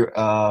when we were,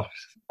 I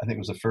think it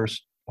was the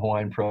first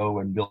Hawaiian Pro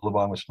when Bill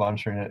LeBon was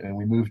sponsoring it, and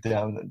we moved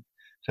down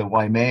to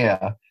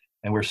Waimea,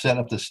 and we're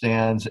setting up the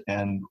stands,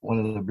 and one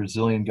of the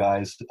Brazilian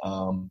guys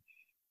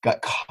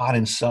got caught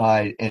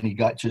inside, and he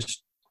got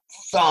just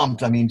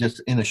thumped. I mean,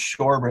 just in a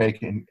shore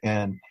break,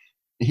 and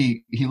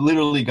he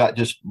literally got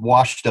just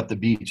washed up the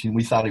beach, and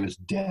we thought he was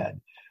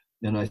dead.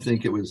 And I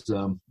think it was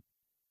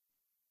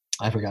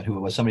I forgot who it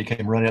was. Somebody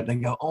came running up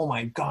and go, "Oh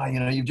my God,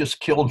 you just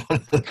killed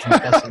one of the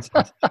contestants."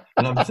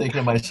 And I'm thinking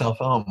to myself,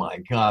 "Oh my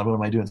God, what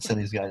am I doing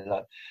sending these guys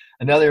out?"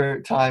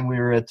 Another time we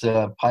were at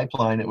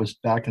Pipeline. It was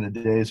back in the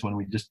days when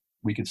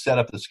we could set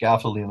up the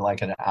scaffolding in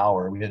like an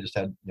hour. We had just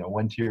had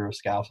one tier of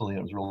scaffolding.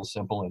 It was real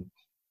simple, and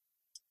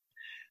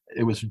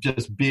it was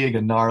just big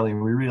and gnarly. And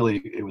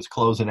it was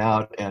closing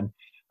out. And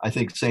I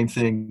think same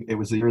thing. It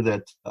was the year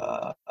that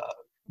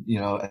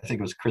I think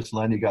it was Chris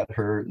Lundy got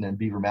hurt, and then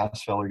Beaver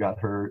Massfeller got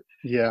hurt.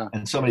 Yeah.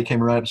 And somebody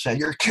came around and said,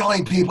 "You're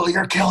killing people.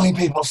 You're killing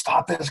people.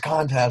 Stop this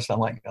contest." I'm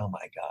like, "Oh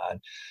my God."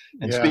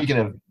 And speaking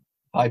of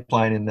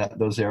Pipeline in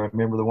those era, I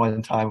remember the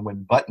one time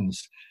when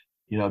Buttons,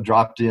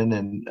 dropped in,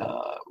 and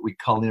we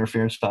called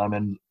interference time,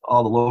 and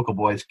all the local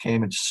boys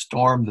came and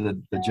stormed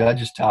the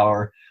judges'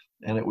 tower,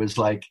 and it was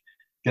like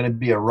going to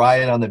be a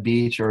riot on the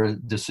beach or a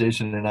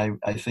decision. And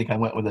I think I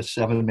went with a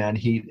 7-man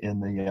heat in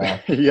the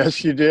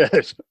yes, you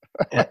did.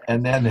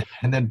 and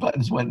then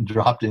Buttons went and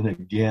dropped in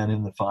again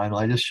in the final.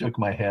 I just shook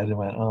my head and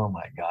went, "Oh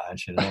my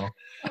gosh,"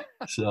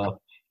 So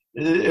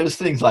it was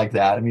things like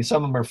that. I mean,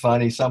 some of them are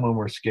funny, some of them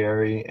were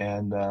scary,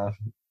 and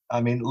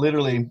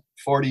literally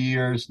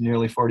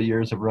nearly 40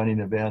 years of running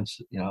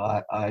events.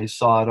 I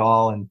saw it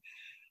all, and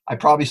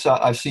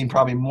I've seen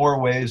probably more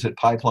waves at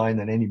Pipeline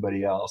than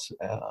anybody else,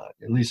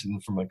 at least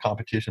from a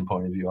competition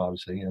point of view,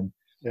 obviously. And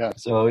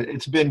so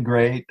it's been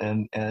great,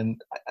 and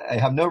I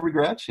have no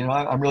regrets.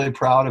 I'm really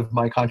proud of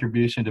my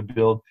contribution to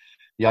build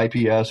the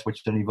IPS,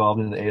 which then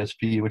evolved into the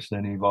ASP, which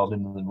then evolved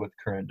into the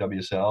current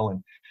WSL.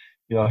 And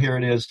here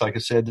it is. Like I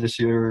said, this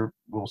year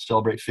we'll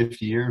celebrate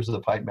 50 years of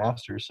the Pipe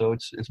Masters. So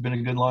it's been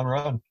a good long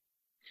run.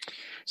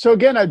 So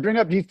again, I'd bring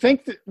up, do you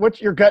think what's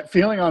your gut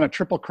feeling on a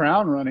Triple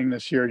Crown running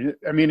this year?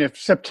 I mean, if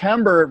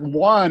September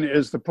 1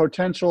 is the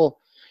potential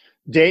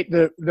date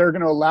that they're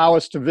going to allow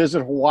us to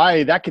visit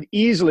Hawaii, that could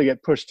easily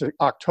get pushed to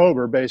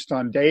October based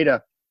on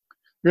data.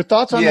 Your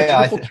thoughts on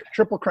the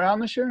Triple Crown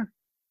this year?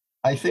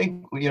 I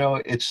think,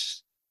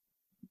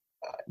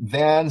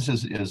 Vans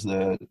is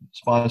the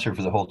sponsor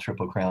for the whole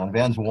Triple Crown.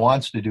 Vans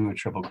wants to do a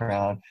Triple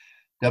Crown.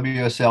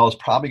 WSL is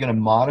probably going to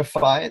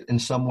modify it in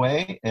some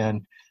way,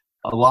 and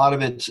a lot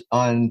of it's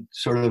on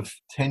sort of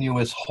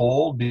tenuous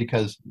hold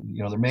because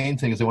the main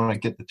thing is they want to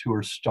get the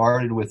tour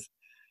started with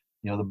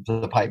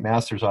the Pipe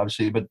Masters,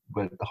 obviously, but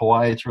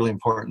Hawaii, it's really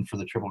important for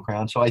the Triple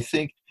Crown. So I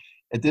think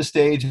at this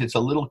stage it's a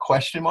little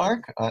question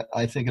mark.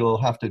 I think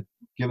it'll have to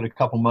give it a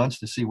couple months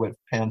to see what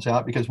pans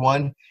out because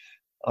one,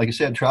 like I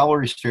said, travel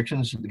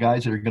restrictions. The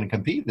guys that are going to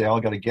compete, they all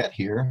got to get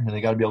here and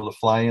they got to be able to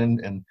fly in.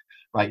 And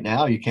right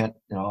now, you can't.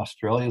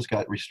 Australia's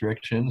got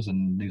restrictions,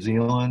 and New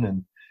Zealand,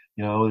 and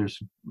there's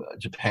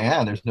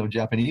Japan. There's no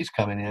Japanese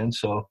coming in.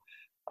 So,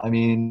 I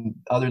mean,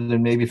 other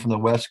than maybe from the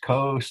West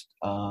Coast,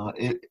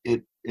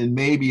 it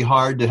may be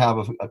hard to have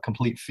a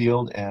complete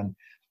field. And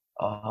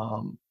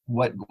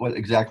what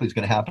exactly is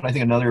going to happen? I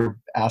think another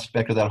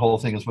aspect of that whole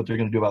thing is what they're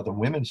going to do about the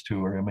women's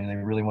tour. I mean, they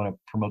really want to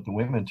promote the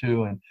women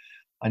too, and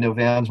I know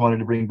Vans wanted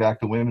to bring back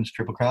the women's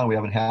Triple Crown. We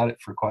haven't had it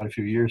for quite a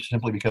few years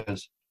simply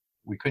because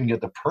we couldn't get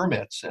the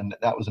permits. And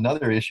that was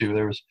another issue.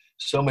 There was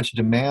so much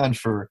demand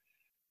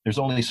there's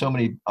only so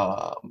many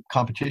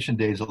competition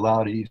days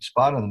allowed at each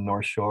spot on the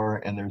North Shore.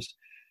 And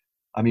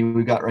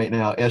we've got right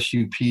now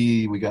SUP,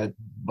 we got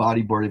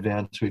bodyboard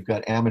events, we've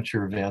got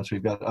amateur events,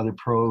 we've got other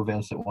pro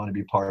events that want to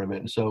be part of it.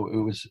 And so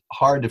it was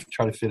hard to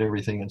try to fit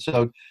everything in.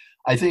 So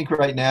I think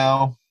right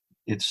now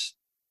it's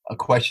a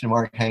question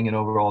mark hanging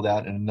over all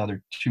that. In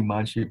another 2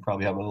 months, you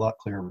probably have a lot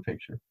clearer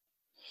picture.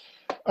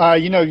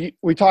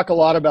 We talk a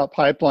lot about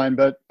pipeline,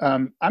 but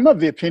I'm of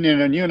the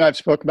opinion, and you and I have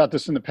spoken about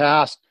this in the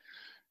past,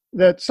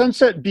 that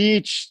Sunset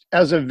Beach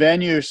as a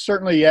venue,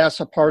 certainly,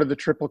 yes, a part of the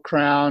Triple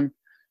Crown,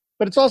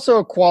 but it's also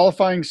a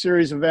qualifying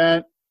series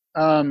event.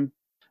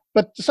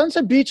 But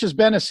Sunset Beach has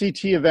been a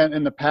CT event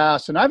in the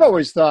past, and I've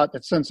always thought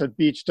that Sunset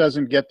Beach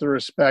doesn't get the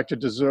respect it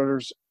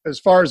deserves as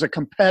far as a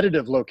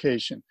competitive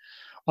location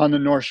on the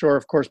North Shore.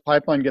 Of course,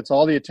 Pipeline gets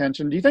all the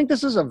attention. Do you think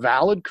this is a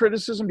valid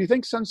criticism? Do you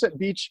think Sunset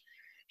Beach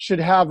should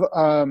have,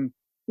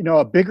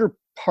 a bigger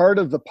part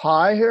of the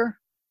pie here?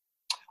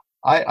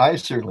 I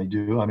certainly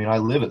do. I mean, I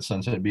live at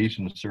Sunset Beach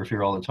and surf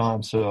here all the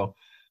time. So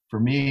for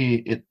me,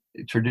 it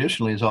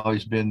traditionally has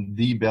always been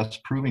the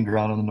best proving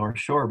ground on the North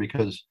Shore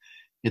because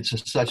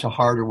it's such a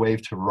harder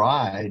wave to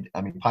ride.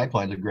 I mean,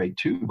 Pipeline's a great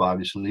tube,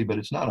 obviously, but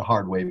it's not a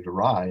hard wave to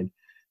ride.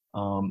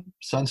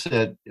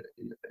 Sunset,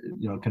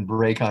 can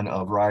break on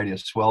a variety of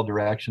swell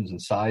directions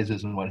and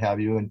sizes and what have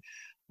you. And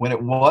when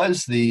it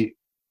was the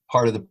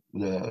part of the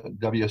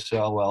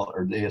WSL,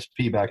 or the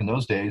ASP back in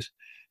those days,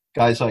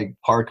 guys like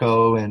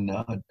Parco and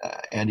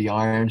Andy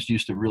Irons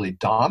used to really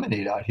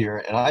dominate out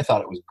here, and I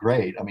thought it was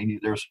great. I mean,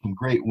 there were some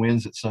great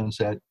wins at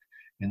Sunset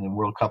in the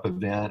World Cup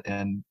event,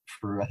 and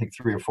for I think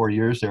 3 or 4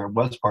 years there, it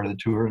was part of the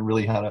tour and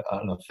really had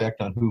an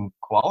effect on who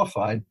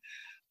qualified.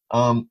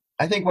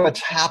 I think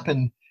what's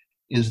happened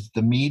is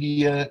the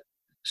media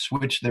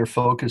switched their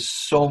focus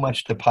so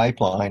much to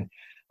Pipeline.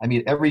 I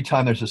mean, every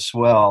time there's a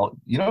swell,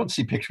 you don't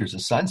see pictures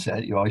of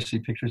Sunset. You always see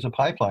pictures of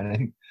Pipeline. And I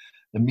think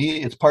the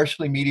media, it's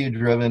partially media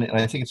driven, and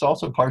I think it's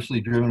also partially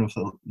driven with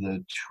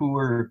the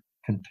tour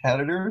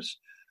competitors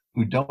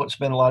who don't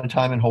spend a lot of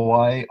time in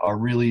Hawaii or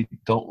really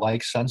don't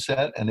like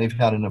Sunset, and they've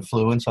had an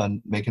influence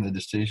on making the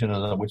decision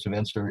on which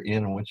events are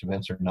in and which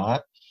events are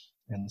not.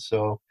 And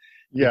so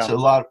it's a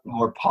lot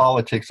more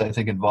politics, I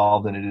think,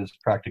 involved than it is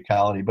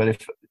practicality. But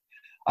if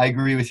I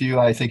agree with you,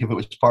 I think if it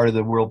was part of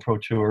the World Pro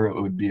Tour, it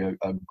would be a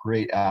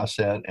great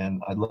asset,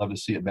 and I'd love to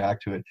see it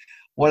back to it.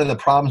 One of the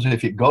problems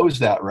if it goes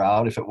that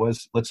route, if it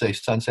was, let's say,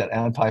 Sunset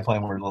and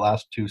Pipeline were the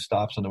last 2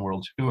 stops on the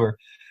World Tour,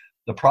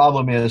 the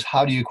problem is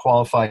how do you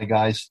qualify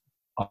guys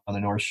on the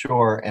North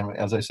Shore? And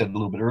as I said a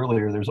little bit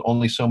earlier, there's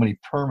only so many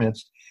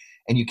permits,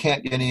 and you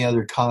can't get any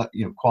other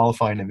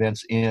qualifying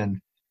events in.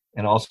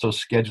 And also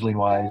scheduling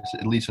wise,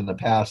 at least in the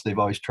past, they've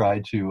always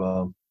tried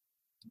to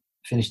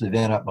finish the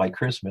event up by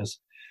Christmas.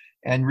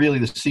 And really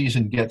the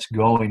season gets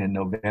going in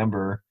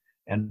November.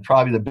 And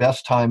probably the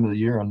best time of the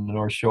year on the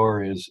North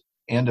Shore is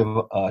end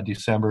of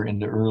December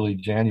into early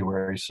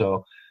January.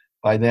 So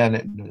by then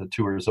the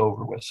tour is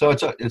over with. So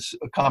it's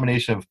a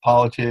combination of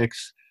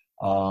politics,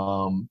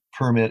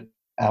 permit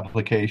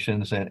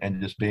applications,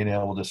 and just being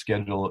able to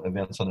schedule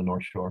events on the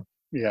North Shore.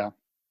 Yeah,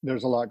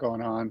 there's a lot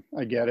going on.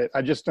 I get it.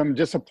 I'm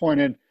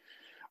disappointed.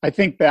 I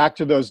think back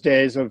to those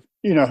days of,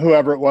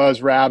 whoever it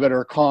was, Rabbit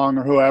or Kong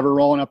or whoever,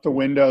 rolling up the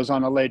windows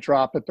on a late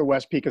drop at the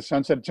West Peak of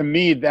Sunset. To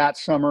me, that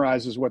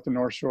summarizes what the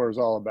North Shore is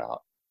all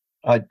about.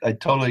 I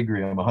totally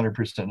agree. I'm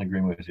 100% in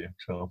agreement with you.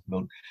 So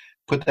we'll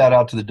put that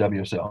out to the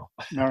WSL. All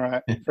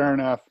right. Fair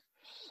enough.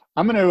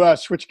 I'm going to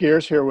switch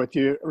gears here with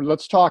you.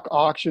 Let's talk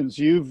auctions.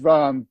 You've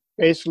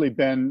basically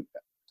been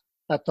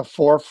at the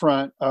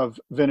forefront of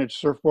vintage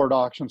surfboard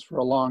auctions for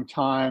a long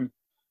time.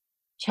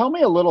 Tell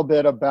me a little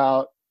bit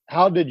about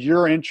how did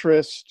your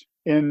interest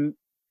in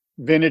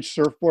vintage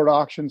surfboard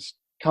auctions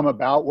come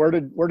about? Where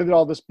did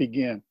all this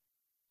begin?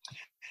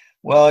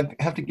 Well,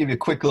 I have to give you a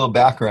quick little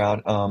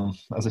background.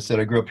 As I said,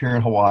 I grew up here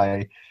in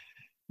Hawaii.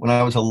 when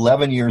I was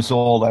 11 years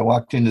old, I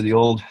walked into the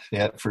old,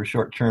 for a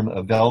short term,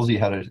 Velzy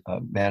had a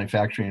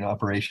manufacturing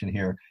operation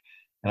here.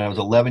 And I was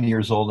 11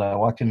 years old, and I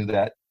walked into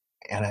that,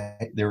 and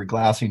they were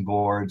glassing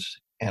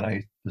boards,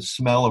 and the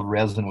smell of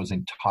resin was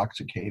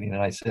intoxicating.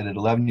 And I said, at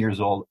 11 years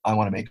old, I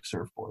want to make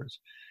surfboards.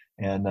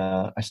 And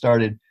I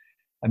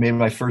made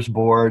my first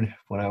board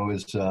when I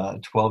was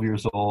 12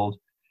 years old.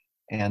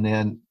 And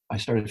then I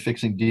started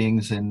fixing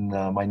dings in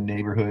my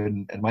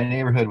neighborhood. And my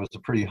neighborhood was a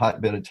pretty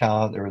hotbed of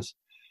talent. There was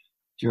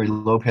Jerry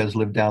Lopez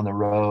lived down the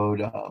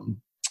road.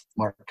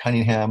 Mark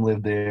Cunningham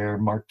lived there.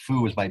 Mark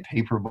Fu was my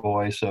paper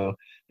boy. So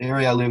the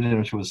area I lived in,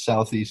 which was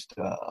southeast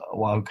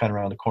Oahu, kind of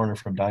around the corner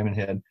from Diamond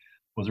Head,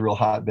 was a real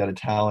hotbed of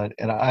talent.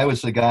 And I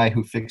was the guy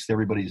who fixed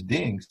everybody's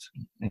dings.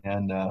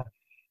 And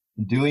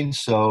doing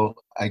so,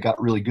 I got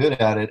really good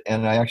at it.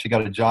 And I actually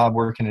got a job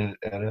working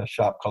at a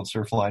shop called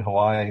Surfline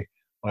Hawaii.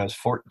 When I was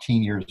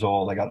 14 years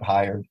old, I got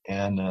hired,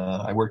 and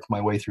I worked my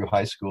way through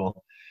high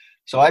school.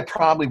 So I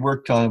probably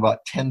worked on about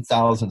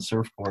 10,000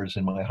 surfboards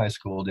in my high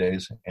school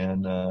days,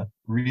 and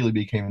really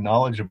became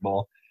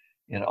knowledgeable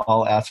in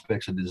all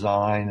aspects of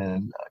design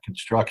and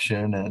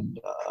construction, and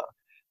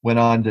went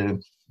on to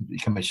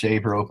become a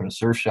shaper, open a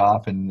surf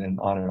shop, and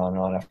on and on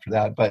and on after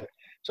that. But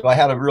so I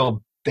had a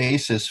real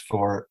basis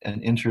for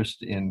an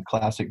interest in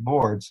classic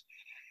boards.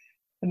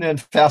 And then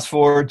fast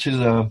forward to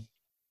the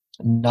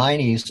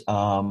 90s,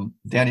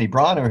 Danny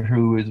Bronner,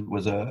 who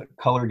was a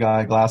color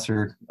guy,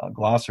 glosser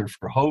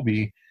for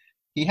Hobie,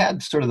 he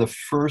had sort of the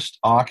first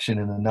auction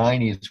in the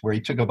 90s where he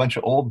took a bunch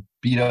of old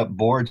beat up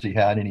boards he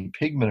had and he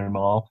pigmented them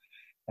all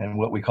and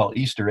what we call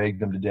Easter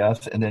egged them to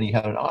death. And then he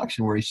had an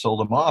auction where he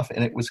sold them off,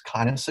 and it was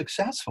kind of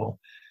successful.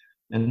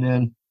 And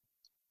then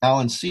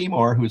Alan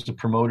Seymour, who's the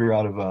promoter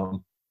out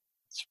of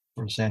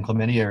San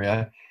Clemente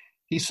area,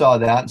 he saw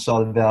that and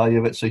saw the value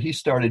of it. So he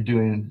started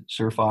doing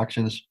surf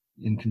auctions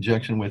in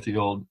conjunction with the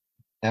old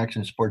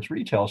Action Sports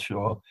Retail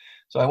Show.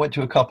 So I went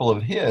to a couple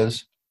of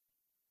his.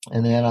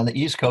 And then on the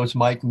East Coast,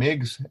 Mike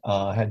Miggs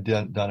had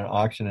done an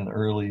auction in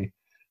the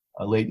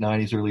late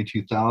 90s, early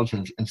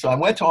 2000s. And so I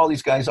went to all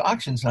these guys'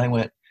 auctions, and I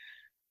went,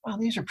 wow,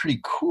 these are pretty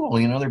cool.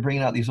 They're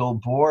bringing out these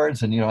old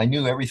boards, and, I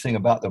knew everything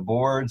about the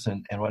boards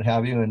and what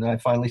have you. And I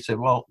finally said,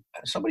 well,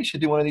 somebody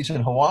should do one of these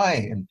in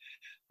Hawaii. And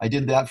I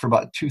did that for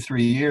about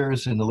 2-3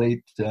 years in the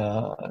late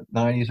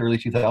 90s, early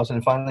 2000s.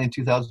 And finally in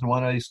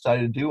 2001, I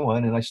decided to do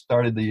one, and I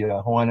started the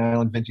Hawaiian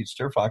Island Vintage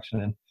Surf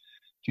Auction in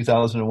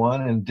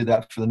 2001, and did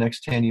that for the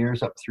next 10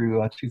 years up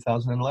through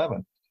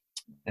 2011.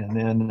 And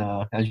then,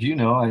 as you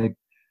know, I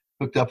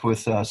hooked up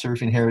with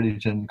Surfing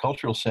Heritage and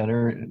Cultural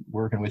Center,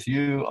 working with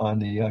you on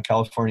the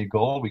California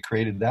Gold. We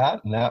created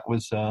that, and that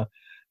was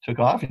took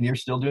off, and you're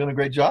still doing a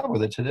great job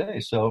with it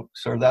today. So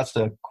that's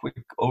a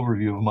quick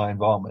overview of my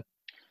involvement.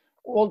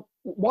 Well,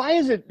 why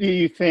is it, do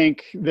you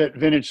think, that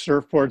vintage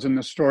surfboards and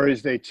the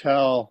stories they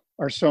tell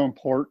are so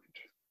important?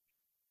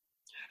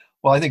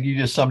 Well, I think you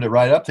just summed it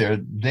right up there.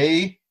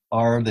 They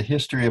are the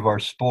history of our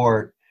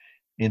sport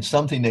in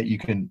something that you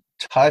can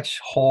touch,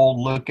 hold,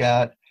 look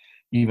at,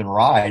 even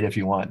ride if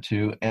you want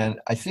to. And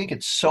I think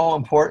it's so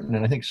important,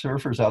 and I think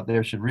surfers out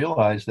there should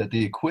realize that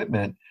the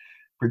equipment,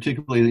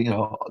 particularly,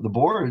 the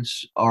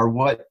boards, are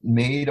what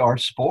made our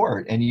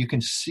sport. And you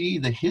can see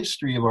the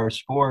history of our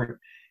sport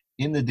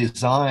in the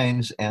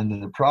designs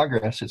and the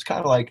progress. It's kind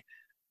of like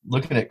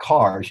looking at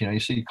cars. You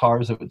see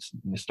cars that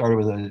started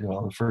with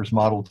the first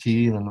Model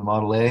T and then the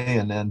Model A,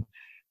 and then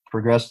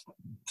progressed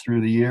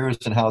through the years,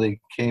 and how they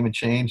came and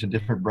changed, and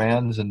different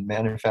brands and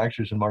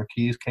manufacturers and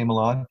marquees came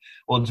along.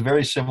 Well, it's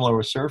very similar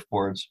with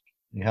surfboards.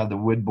 You have the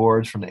wood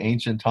boards from the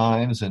ancient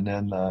times, and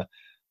then the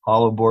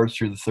hollow boards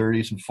through the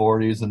 30s and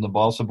 40s, and the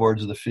balsa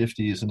boards of the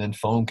 50s, and then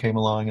foam came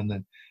along in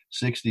the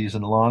 60s,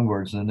 and the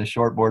longboards, and then the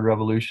shortboard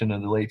revolution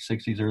in the late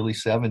 60s, early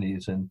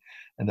 70s, and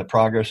the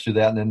progress through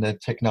that, and then the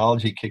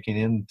technology kicking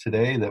in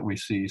today that we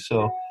see.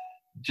 So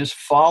just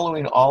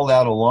following all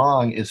that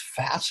along is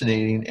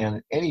fascinating,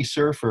 and any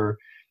surfer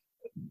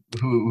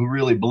who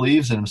really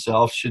believes in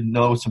himself should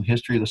know some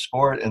history of the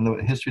sport, and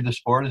the history of the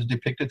sport is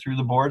depicted through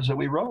the boards that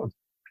we rode.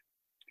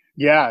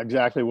 Yeah,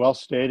 exactly. Well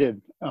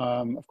stated.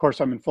 Of course,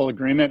 I'm in full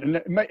agreement. And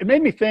it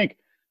made me think,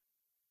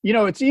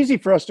 it's easy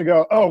for us to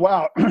go, oh,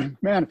 wow,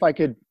 man, if I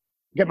could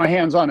get my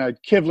hands on a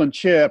Kivlin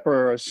chip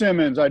or a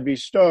Simmons, I'd be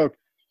stoked.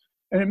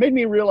 And it made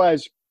me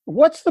realize,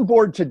 what's the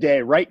board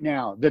today, right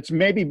now, that's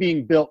maybe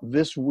being built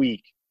this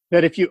week,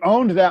 that if you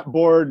owned that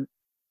board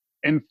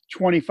in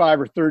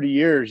 25 or 30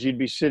 years, you'd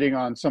be sitting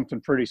on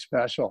something pretty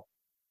special?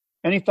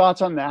 Any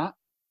thoughts on that?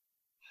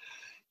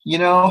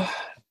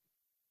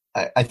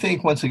 I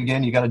think, once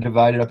again, you got to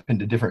divide it up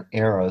into different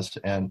eras,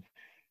 and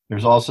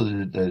there's also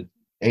the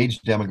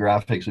age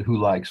demographics of who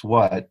likes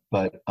what,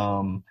 but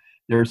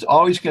there's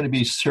always going to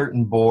be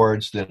certain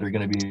boards that are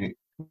going to be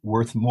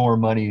worth more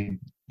money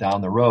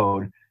down the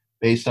road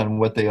based on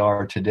what they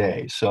are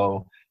today.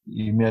 So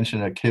you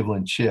mentioned a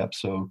Kivlin chip.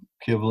 So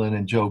Kivlin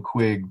and Joe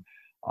Quigg,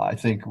 I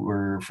think,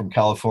 were from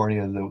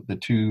California, the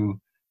two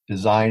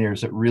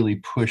designers that really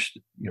pushed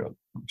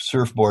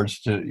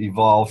surfboards to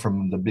evolve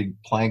from the big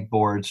plank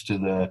boards to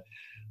the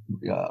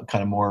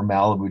kind of more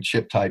Malibu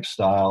chip type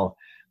style.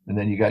 And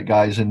then you got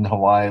guys in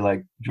Hawaii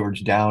like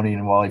George Downing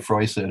and Wally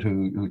Froissart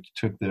who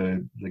took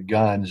the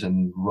guns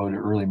and rode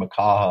early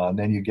Makaha. And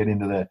then you get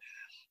into the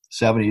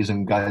 70s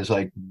and guys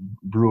like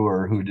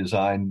Brewer who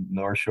designed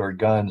North Shore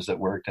guns that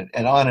worked,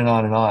 and on and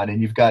on and on.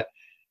 And you've got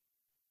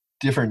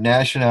different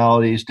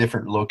nationalities,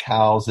 different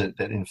locales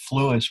that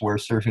influence where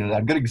surfing is.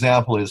 A good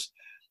example is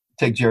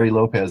take Jerry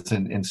Lopez.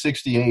 In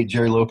 68,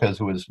 Jerry Lopez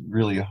was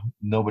really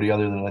nobody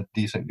other than a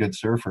decent, good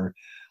surfer.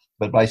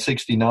 But by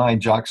 69,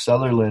 Jock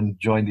Sutherland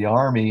joined the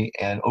Army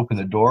and opened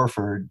the door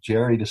for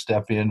Jerry to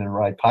step in and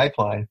ride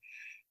pipeline.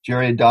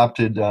 Jerry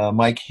adopted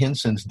Mike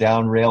Hinson's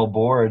down rail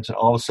boards and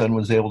all of a sudden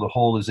was able to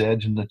hold his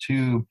edge in the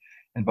tube.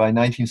 And by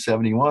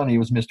 1971, he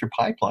was Mr.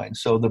 Pipeline.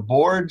 So the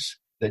boards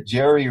that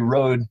Jerry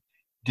rode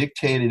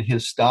dictated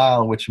his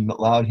style, which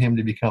allowed him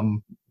to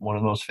become one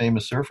of the most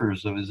famous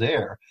surfers of his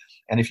era.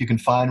 And if you can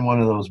find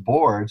one of those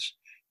boards,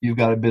 you've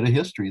got a bit of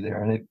history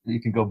there, and you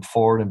can go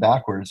forward and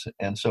backwards.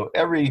 And so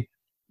every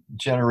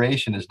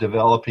generation is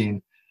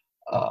developing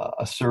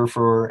a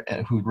surfer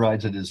who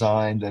rides a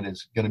design that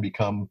is going to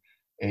become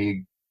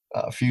a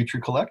future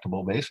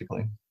collectible,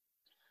 basically.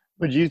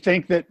 Would you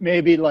think that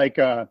maybe like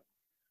a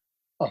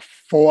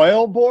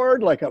foil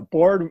board, like a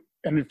board,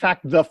 and in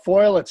fact, the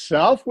foil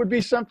itself would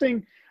be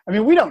something? I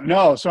mean, we don't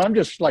know, so I'm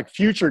just like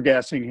future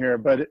guessing here,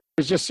 but it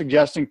was just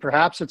suggesting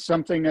perhaps it's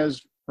something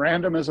as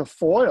random as a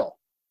foil.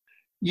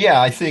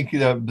 Yeah, I think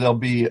there'll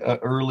be an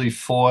early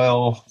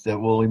foil that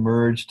will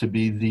emerge to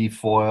be the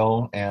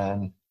foil.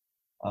 And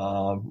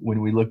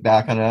when we look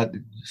back on that,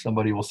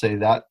 somebody will say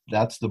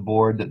that's the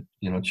board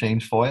that,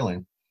 changed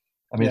foiling.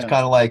 I mean, It's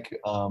kind of like,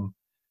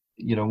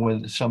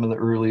 when some of the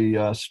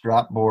early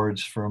strap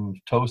boards from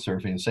tow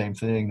surfing, same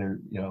thing.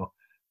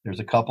 There's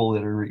a couple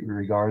that are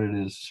regarded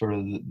as sort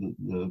of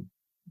the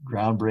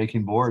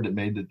groundbreaking board that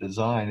made the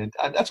design.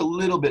 And that's a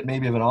little bit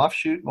maybe of an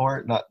offshoot,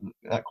 more not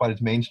quite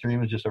as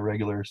mainstream as just a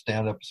regular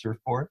stand-up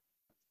surfboard.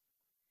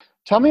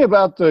 Tell me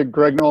about the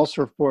Greg Knoll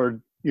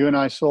surfboard you and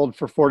I sold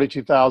for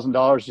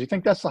 $42,000. Do you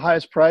think that's the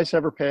highest price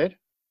ever paid?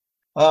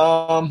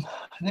 I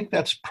think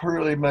that's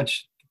pretty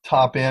much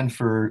top end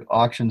for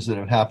auctions that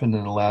have happened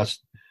in the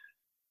last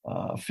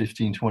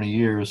 15, 20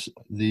 years.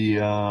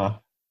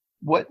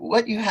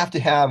 What you have to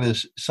have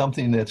is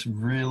something that's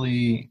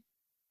really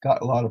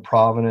got a lot of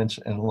provenance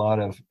and a lot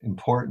of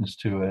importance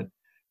to it.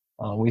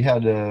 We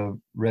had a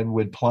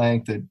redwood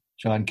plank that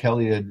John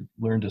Kelly had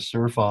learned to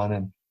surf on,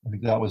 and I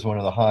think that was one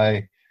of the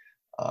high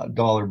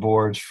dollar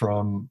boards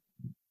from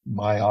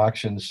my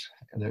auctions,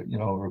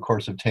 over the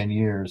course of 10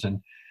 years. And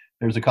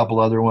there's a couple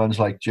other ones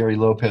like Jerry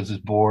Lopez's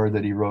board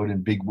that he rode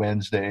in Big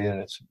Wednesday, and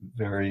it's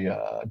very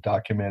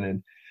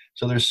documented.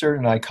 So there's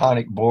certain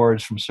iconic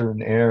boards from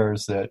certain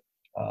eras that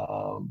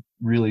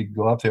really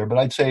go up there. But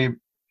I'd say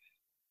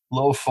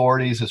low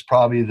 40s is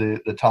probably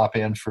the top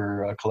end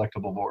for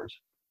collectible boards.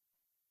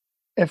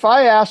 If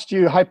I asked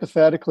you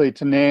hypothetically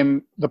to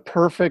name the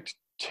perfect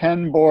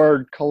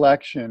 10-board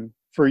collection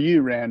for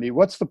you, Randy,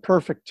 what's the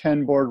perfect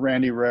 10-board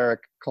Randy Rarick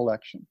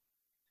collection?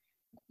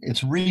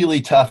 It's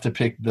really tough to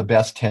pick the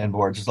best 10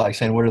 boards. It's like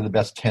saying, what are the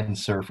best 10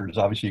 surfers?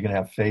 Obviously, you're going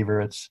to have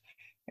favorites,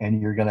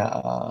 and you're going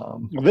to...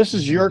 well, this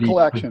is your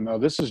collection, though.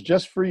 This is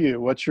just for you.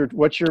 What's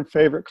your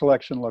favorite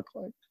collection look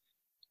like?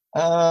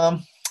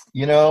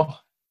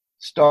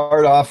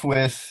 Start off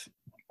with,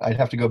 I'd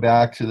have to go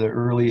back to the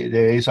early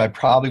days. I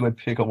probably would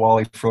pick a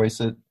Wally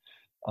Froissart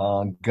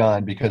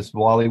gun, because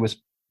Wally was,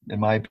 in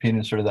my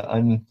opinion, sort of the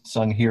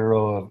unsung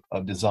hero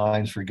of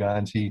designs for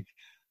guns. He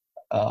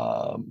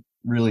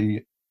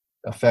really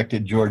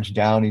affected George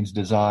Downing's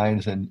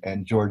designs, and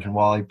George and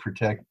Wally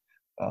perfected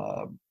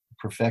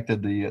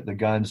the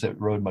guns that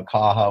rode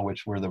Makaha,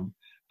 which were the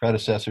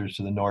predecessors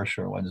to the North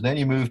Shore ones. Then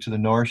you move to the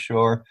North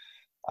Shore.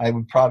 I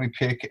would probably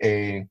pick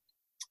a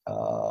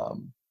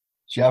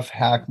Jeff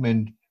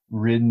Hackman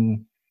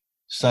ridden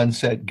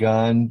Sunset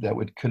gun that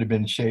could have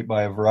been shaped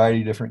by a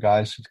variety of different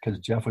guys, because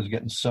Jeff was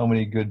getting so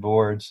many good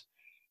boards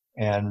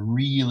and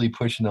really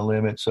pushing the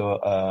limit. So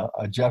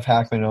a Jeff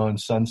Hackman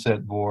owned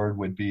Sunset board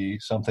would be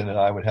something that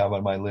I would have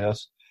on my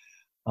list.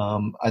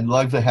 I'd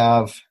love to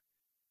have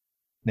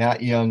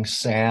Nat Young's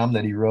Sam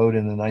that he rode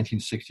in the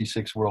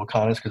 1966 World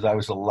Contest, because I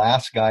was the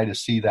last guy to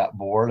see that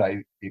board.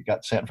 It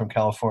got sent from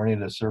California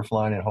to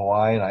Surfline in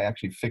Hawaii, and I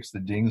actually fixed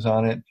the dings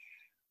on it,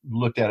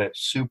 looked at it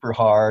super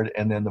hard,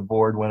 and then the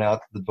board went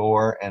out the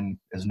door and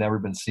has never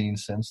been seen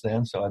since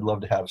then. So I'd love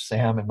to have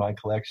Sam in my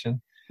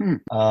collection.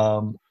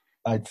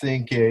 I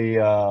think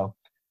a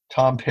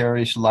Tom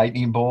Parrish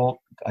Lightning Bolt.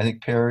 I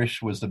think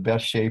Parrish was the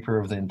best shaper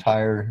of the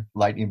entire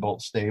Lightning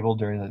Bolt stable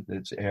during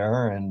its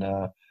era. And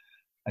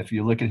if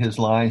you look at his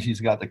lines, he's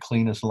got the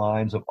cleanest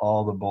lines of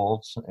all the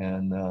bolts.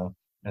 And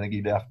I think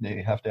you'd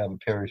definitely have to have a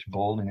Parrish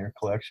Bolt in your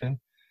collection.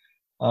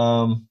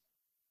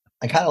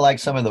 I kind of like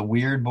some of the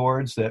weird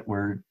boards that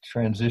were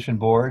transition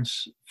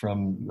boards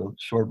from the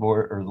short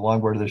board or the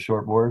long board to the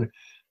short board.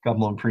 A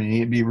couple of them pretty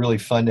neat. It'd be really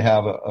fun to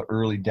have a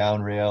early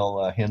down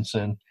rail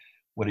Hinson,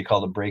 what he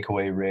called a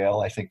breakaway rail.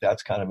 I think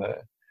that's kind of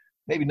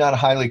maybe not a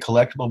highly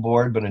collectible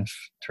board, but in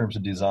terms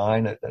of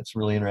design, that's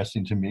really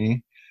interesting to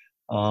me.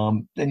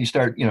 Then you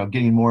start,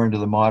 getting more into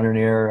the modern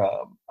era.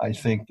 I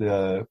think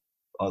the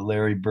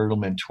Larry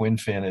Bertelmann twin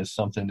fin is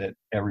something that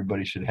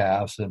everybody should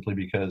have, simply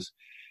because,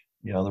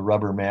 the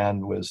Rubber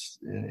Man was,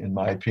 in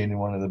my opinion,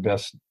 one of the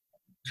best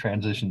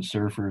transition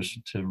surfers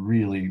to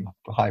really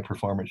high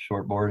performance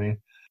shortboarding.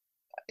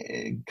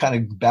 Kind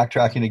of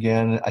backtracking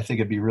again, I think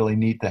it'd be really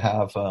neat to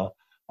have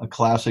a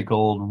classic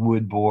old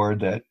wood board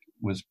that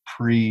was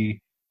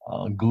pre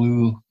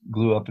glue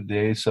up a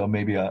day. So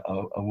maybe a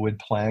wood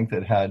plank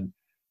that had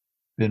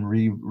been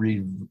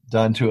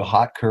redone to a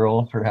hot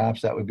curl,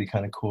 perhaps. That would be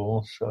kind of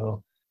cool.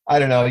 So I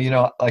don't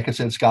know, like I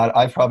said, Scott,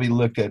 I've probably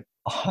looked at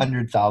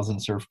 100,000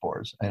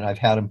 surfboards, and I've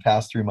had them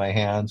pass through my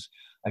hands.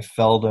 I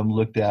felt them,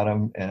 looked at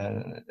them,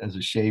 and as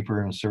a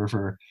shaper and a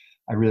surfer,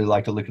 I really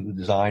like to look at the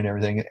design and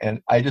everything.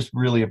 And I just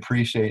really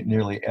appreciate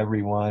nearly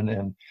everyone.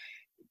 And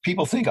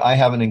people think I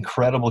have an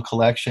incredible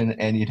collection,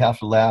 and you'd have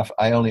to laugh.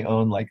 I only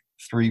own like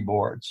 3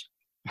 boards.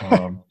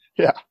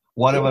 Yeah.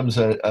 One of them's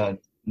a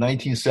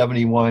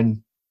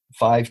 1971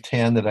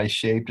 510 that I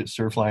shaped at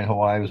Surfline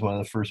Hawaii. It was one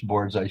of the first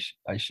boards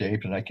I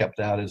shaped, and I kept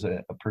that as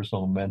a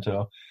personal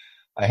memento.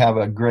 I have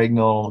a Greg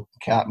Knoll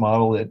cat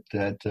model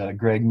that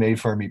Greg made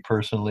for me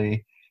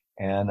personally,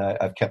 and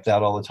I've kept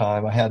that all the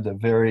time. I had the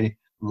very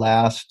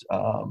last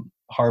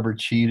Harbor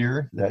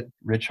Cheater that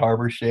Rich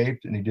Harbor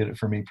shaped, and he did it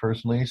for me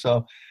personally.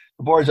 So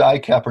the boards I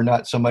kept are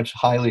not so much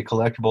highly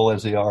collectible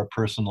as they are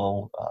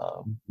personal,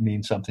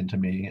 mean something to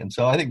me. And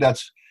so I think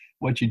that's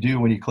what you do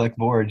when you collect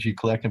boards. You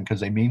collect them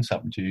because they mean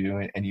something to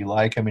you, and you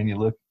like them, and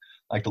you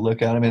like to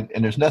look at them.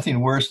 And there's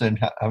nothing worse than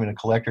having a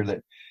collector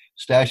that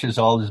stashes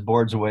all his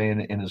boards away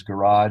in his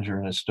garage or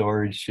in a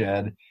storage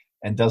shed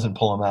and doesn't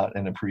pull them out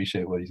and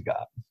appreciate what he's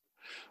got.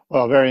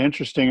 Well, very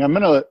interesting. I'm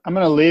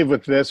gonna leave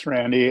with this,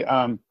 Randy.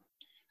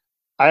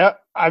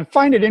 I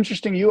find it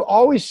interesting. You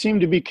always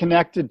seem to be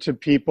connected to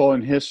people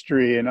in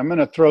history, and I'm going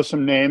to throw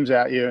some names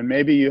at you, and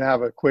maybe you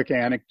have a quick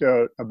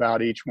anecdote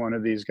about each one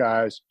of these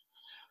guys.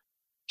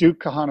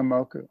 Duke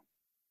Kahanamoku.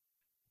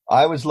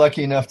 I was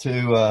lucky enough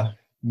to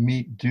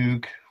meet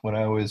Duke when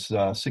I was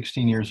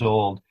 16 years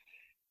old,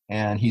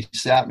 and he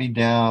sat me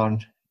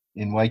down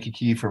in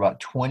Waikiki for about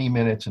 20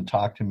 minutes and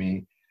talked to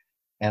me.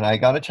 And I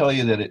got to tell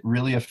you that it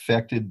really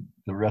affected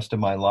the rest of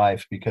my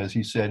life, because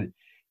he said,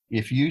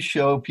 if you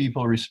show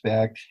people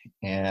respect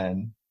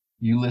and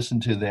you listen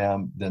to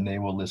them, then they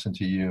will listen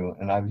to you.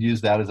 And I've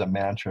used that as a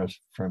mantra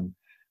from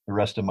the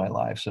rest of my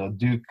life. So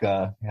Duke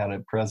had a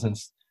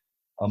presence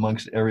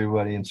amongst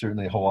everybody, and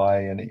certainly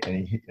Hawaii, and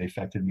he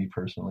affected me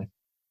personally.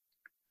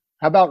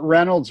 How about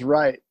Reynolds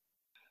Wright?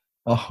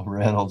 Oh,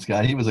 Reynolds,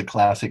 God, he was a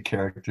classic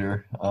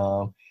character.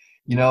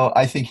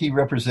 I think he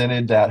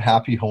represented that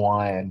happy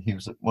Hawaiian. He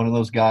was one of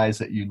those guys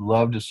that you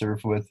love to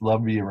surf with,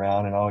 love to be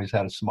around, and always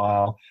had a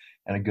smile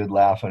and a good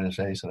laugh on his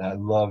face. And I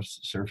loved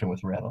surfing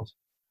with Reynolds.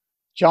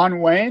 John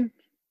Wayne?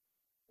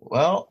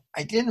 Well,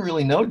 I didn't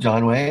really know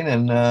John Wayne,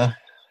 and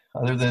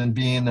other than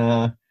being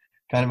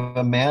kind of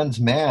a man's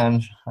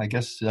man, I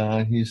guess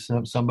he's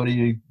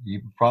somebody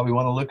you probably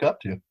want to look up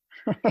to.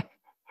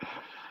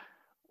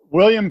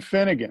 William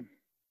Finnegan.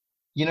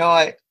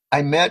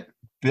 I met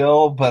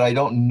Bill, but I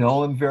don't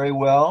know him very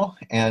well.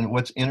 And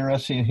what's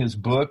interesting in his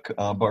book,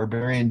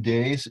 Barbarian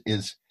Days,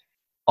 is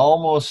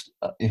almost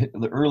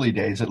the early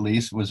days, at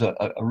least, was a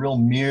real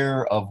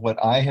mirror of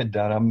what I had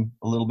done. I'm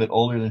a little bit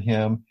older than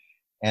him,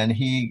 and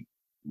he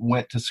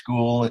went to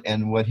school,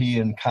 and what he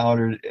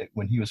encountered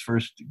when he was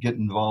first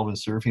getting involved in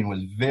surfing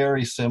was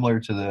very similar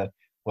to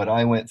what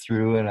I went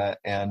through.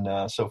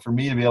 And so for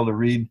me to be able to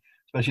read,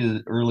 especially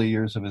the early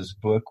years of his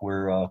book,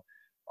 were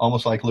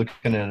almost like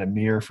looking at a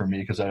mirror for me,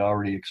 because I'd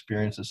already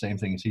experienced the same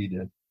things he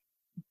did.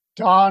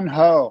 Don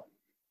Ho.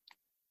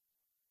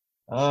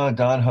 Oh,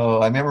 Don Ho.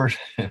 I remember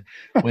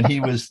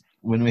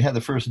when we had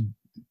the first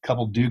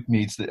couple Duke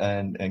meets,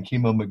 and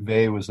Kimo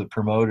McVeigh was the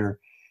promoter.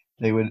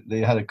 They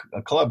had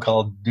a club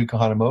called Duke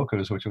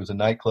Kahanamoku's, which was a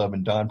nightclub,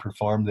 and Don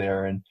performed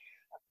there. And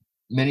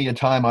many a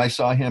time I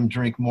saw him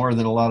drink more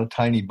than a lot of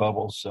tiny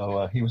bubbles.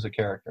 So he was a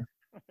character.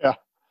 Yeah.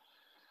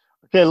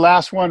 Okay,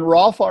 last one,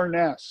 Rolf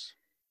Arness.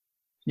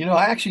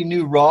 I actually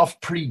knew Rolf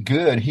pretty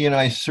good. He and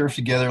I surfed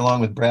together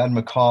along with Brad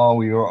McCall.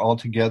 We were all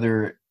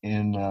together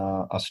in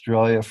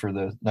Australia for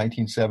the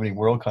 1970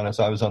 World Contest.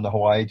 I was on the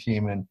Hawaii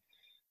team, and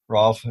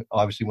Rolf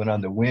obviously went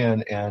on to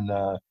win. And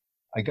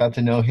I got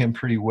to know him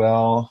pretty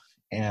well,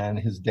 and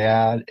his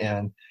dad.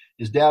 And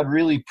his dad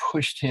really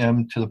pushed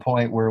him to the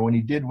point where when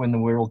he did win the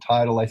world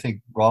title, I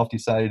think Rolf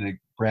decided to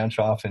branch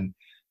off and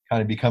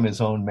kind of become his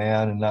own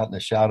man and not in the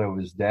shadow of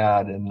his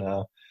dad. And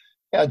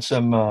had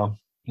some,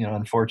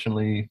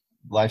 unfortunately,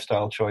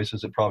 lifestyle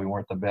choices that probably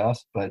weren't the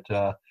best, but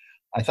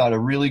I thought a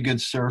really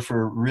good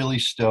surfer, really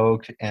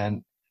stoked,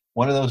 and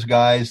one of those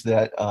guys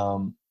that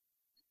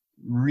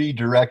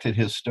redirected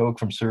his stoke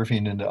from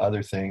surfing into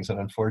other things. And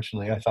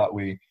unfortunately, I thought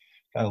we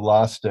kind of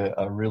lost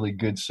a really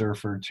good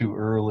surfer too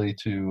early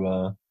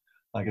to,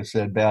 like I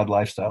said, bad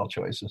lifestyle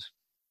choices.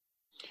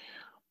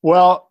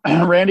 Well,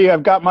 Randy,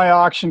 I've got my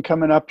auction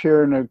coming up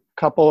here in a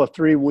couple of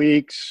 3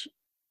 weeks.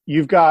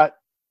 We've got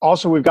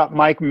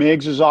Mike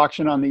Miggs'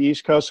 auction on the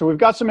East Coast. So we've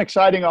got some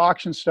exciting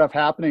auction stuff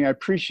happening. I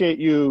appreciate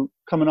you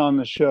coming on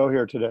the show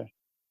here today.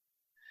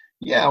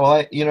 Yeah,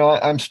 well,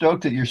 I'm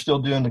stoked that you're still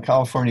doing the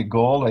California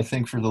Gold. I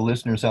think for the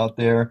listeners out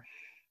there,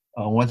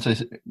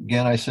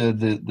 I said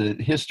the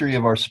history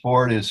of our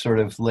sport is sort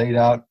of laid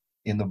out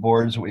in the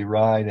boards we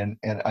ride, and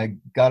I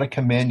got to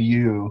commend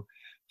you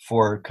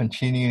for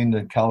continuing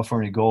the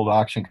California Gold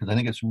auction, because I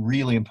think it's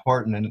really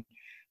important. And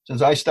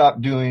since I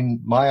stopped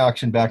doing my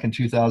auction back in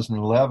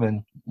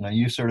 2011,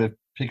 you sort of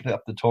picked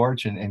up the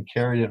torch and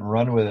carried it and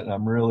run with it, and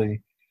I'm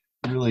really,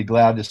 really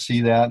glad to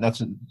see that. And that's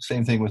the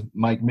same thing with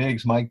Mike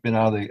Miggs. Mike been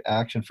out of the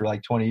action for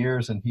like 20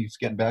 years, and he's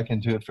getting back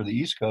into it for the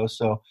East Coast.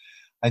 So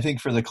I think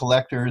for the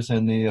collectors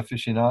and the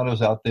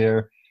aficionados out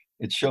there,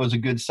 it shows a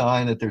good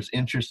sign that there's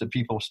interest, that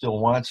people still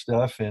want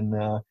stuff. And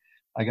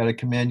I got to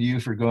commend you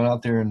for going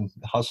out there and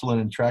hustling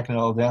and tracking it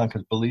all down,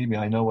 because believe me,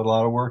 I know what a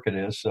lot of work it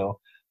is. So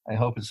I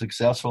hope it's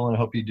successful, and I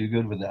hope you do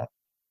good with that.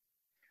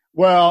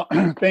 Well,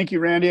 thank you,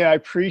 Randy. I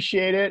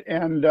appreciate it.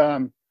 And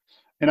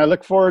I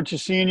look forward to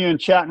seeing you and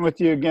chatting with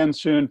you again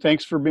soon.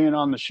 Thanks for being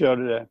on the show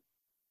today.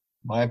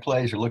 My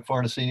pleasure. Look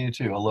forward to seeing you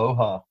too.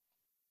 Aloha.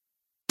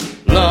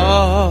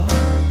 Lord,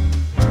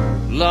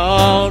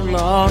 Lord,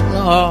 Lord,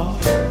 Lord.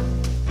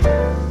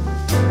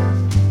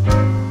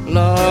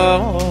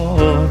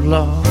 Lord,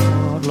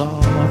 Lord,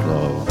 Lord,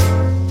 Lord.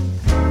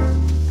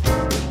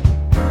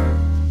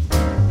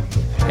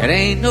 It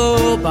ain't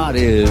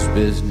nobody's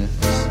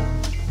business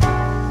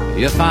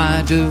if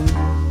I do.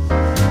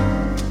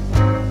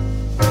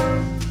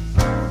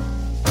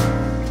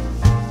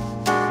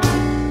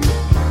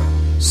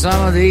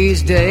 Some of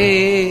these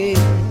days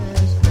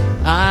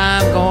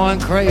I'm going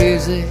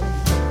crazy.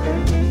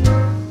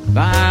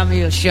 Buy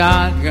me a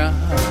shotgun,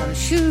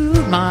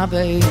 shoot my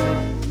baby.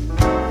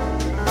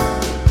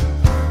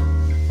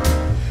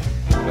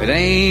 It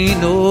ain't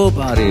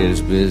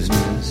nobody's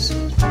business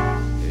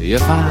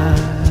if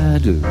I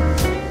do.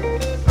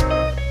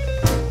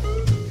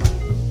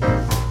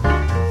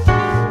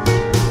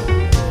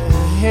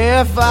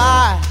 If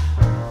I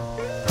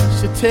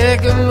should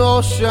take an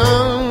ocean,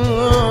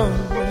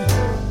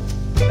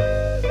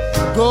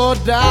 go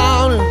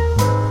down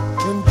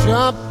and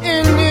jump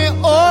in the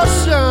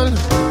ocean,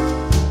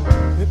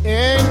 it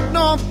ain't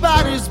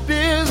nobody's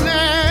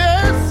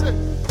business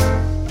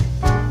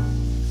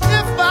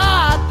if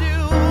I do.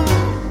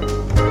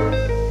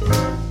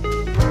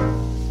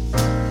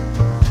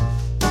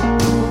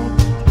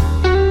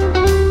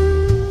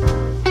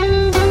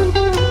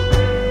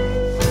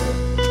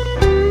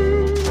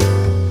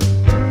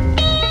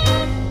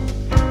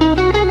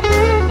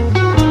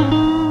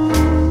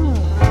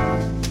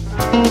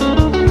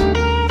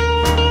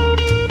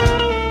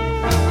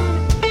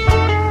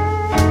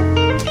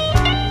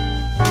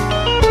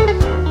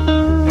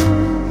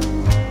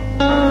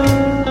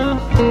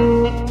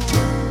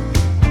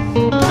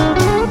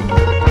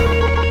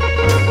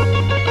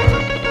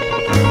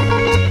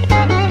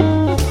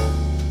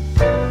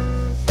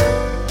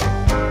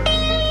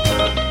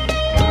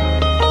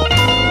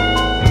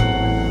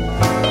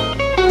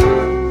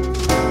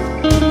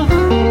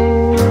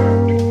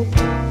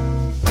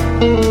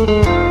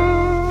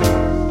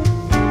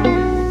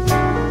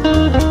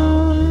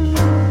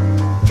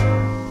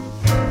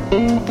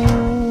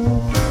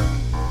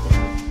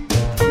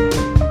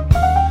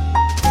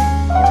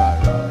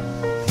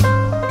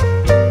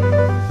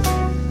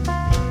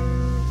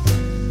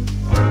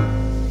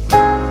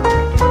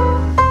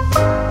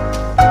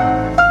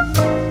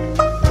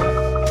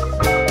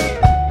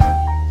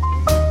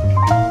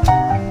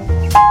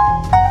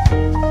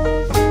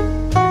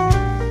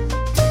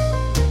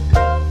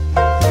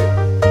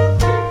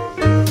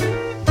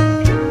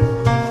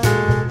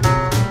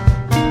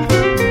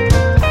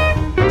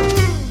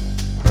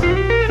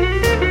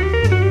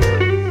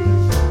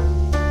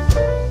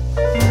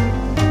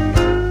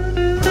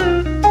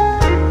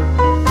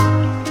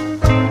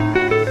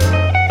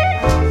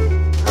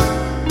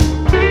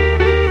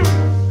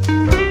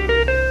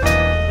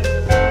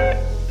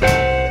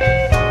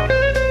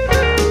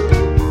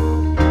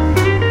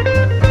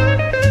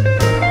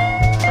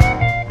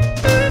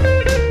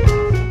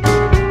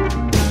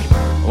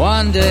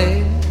 One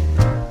day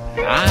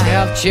I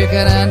have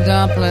chicken and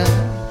dumpling.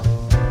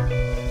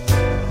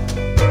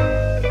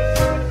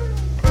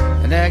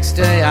 The next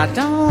day I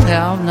don't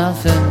have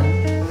nothing.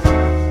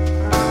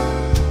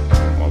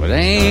 Well, it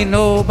ain't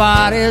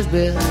nobody's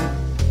business.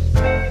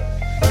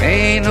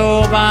 Ain't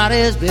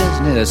nobody's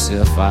business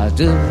if I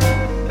do.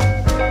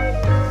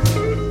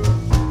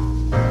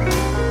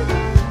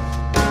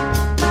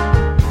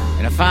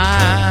 And if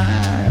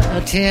I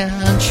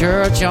attend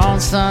church on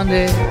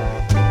Sunday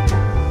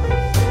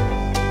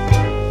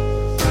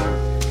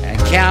and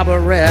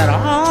cabaret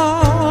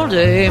all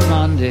day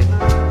Monday,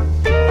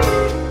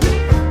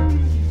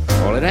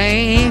 well, it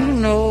ain't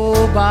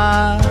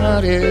nobody's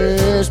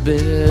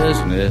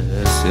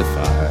business if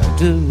I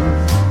do.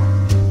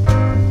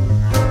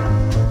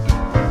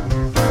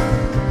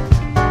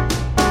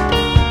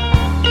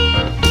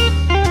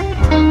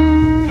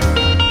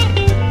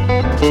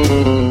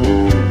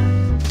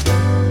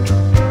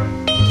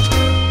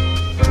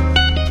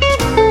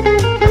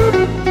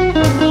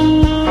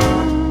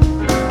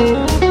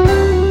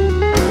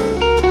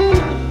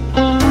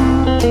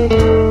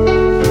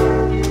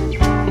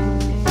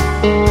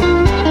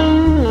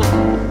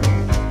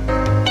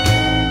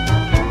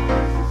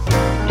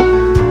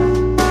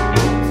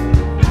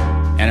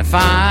 And if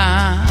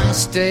I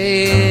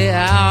stay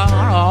out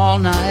all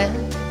night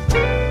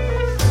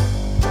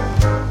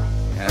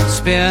and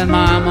spend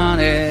my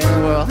money,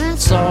 well,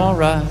 that's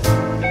alright.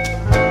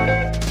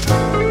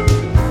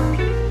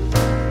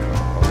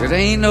 It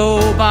ain't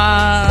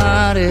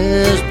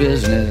nobody's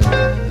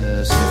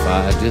business if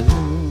I do.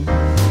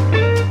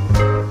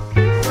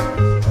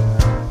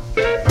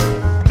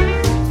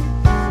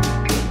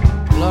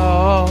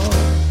 Lord,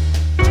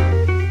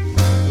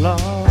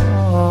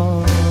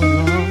 Lord,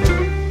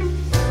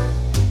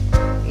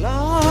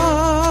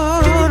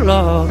 Lord, Lord,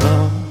 Lord.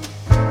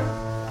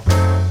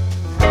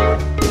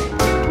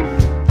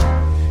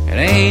 It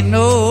ain't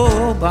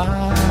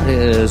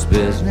nobody's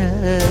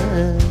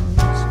business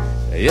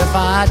if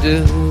I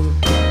do.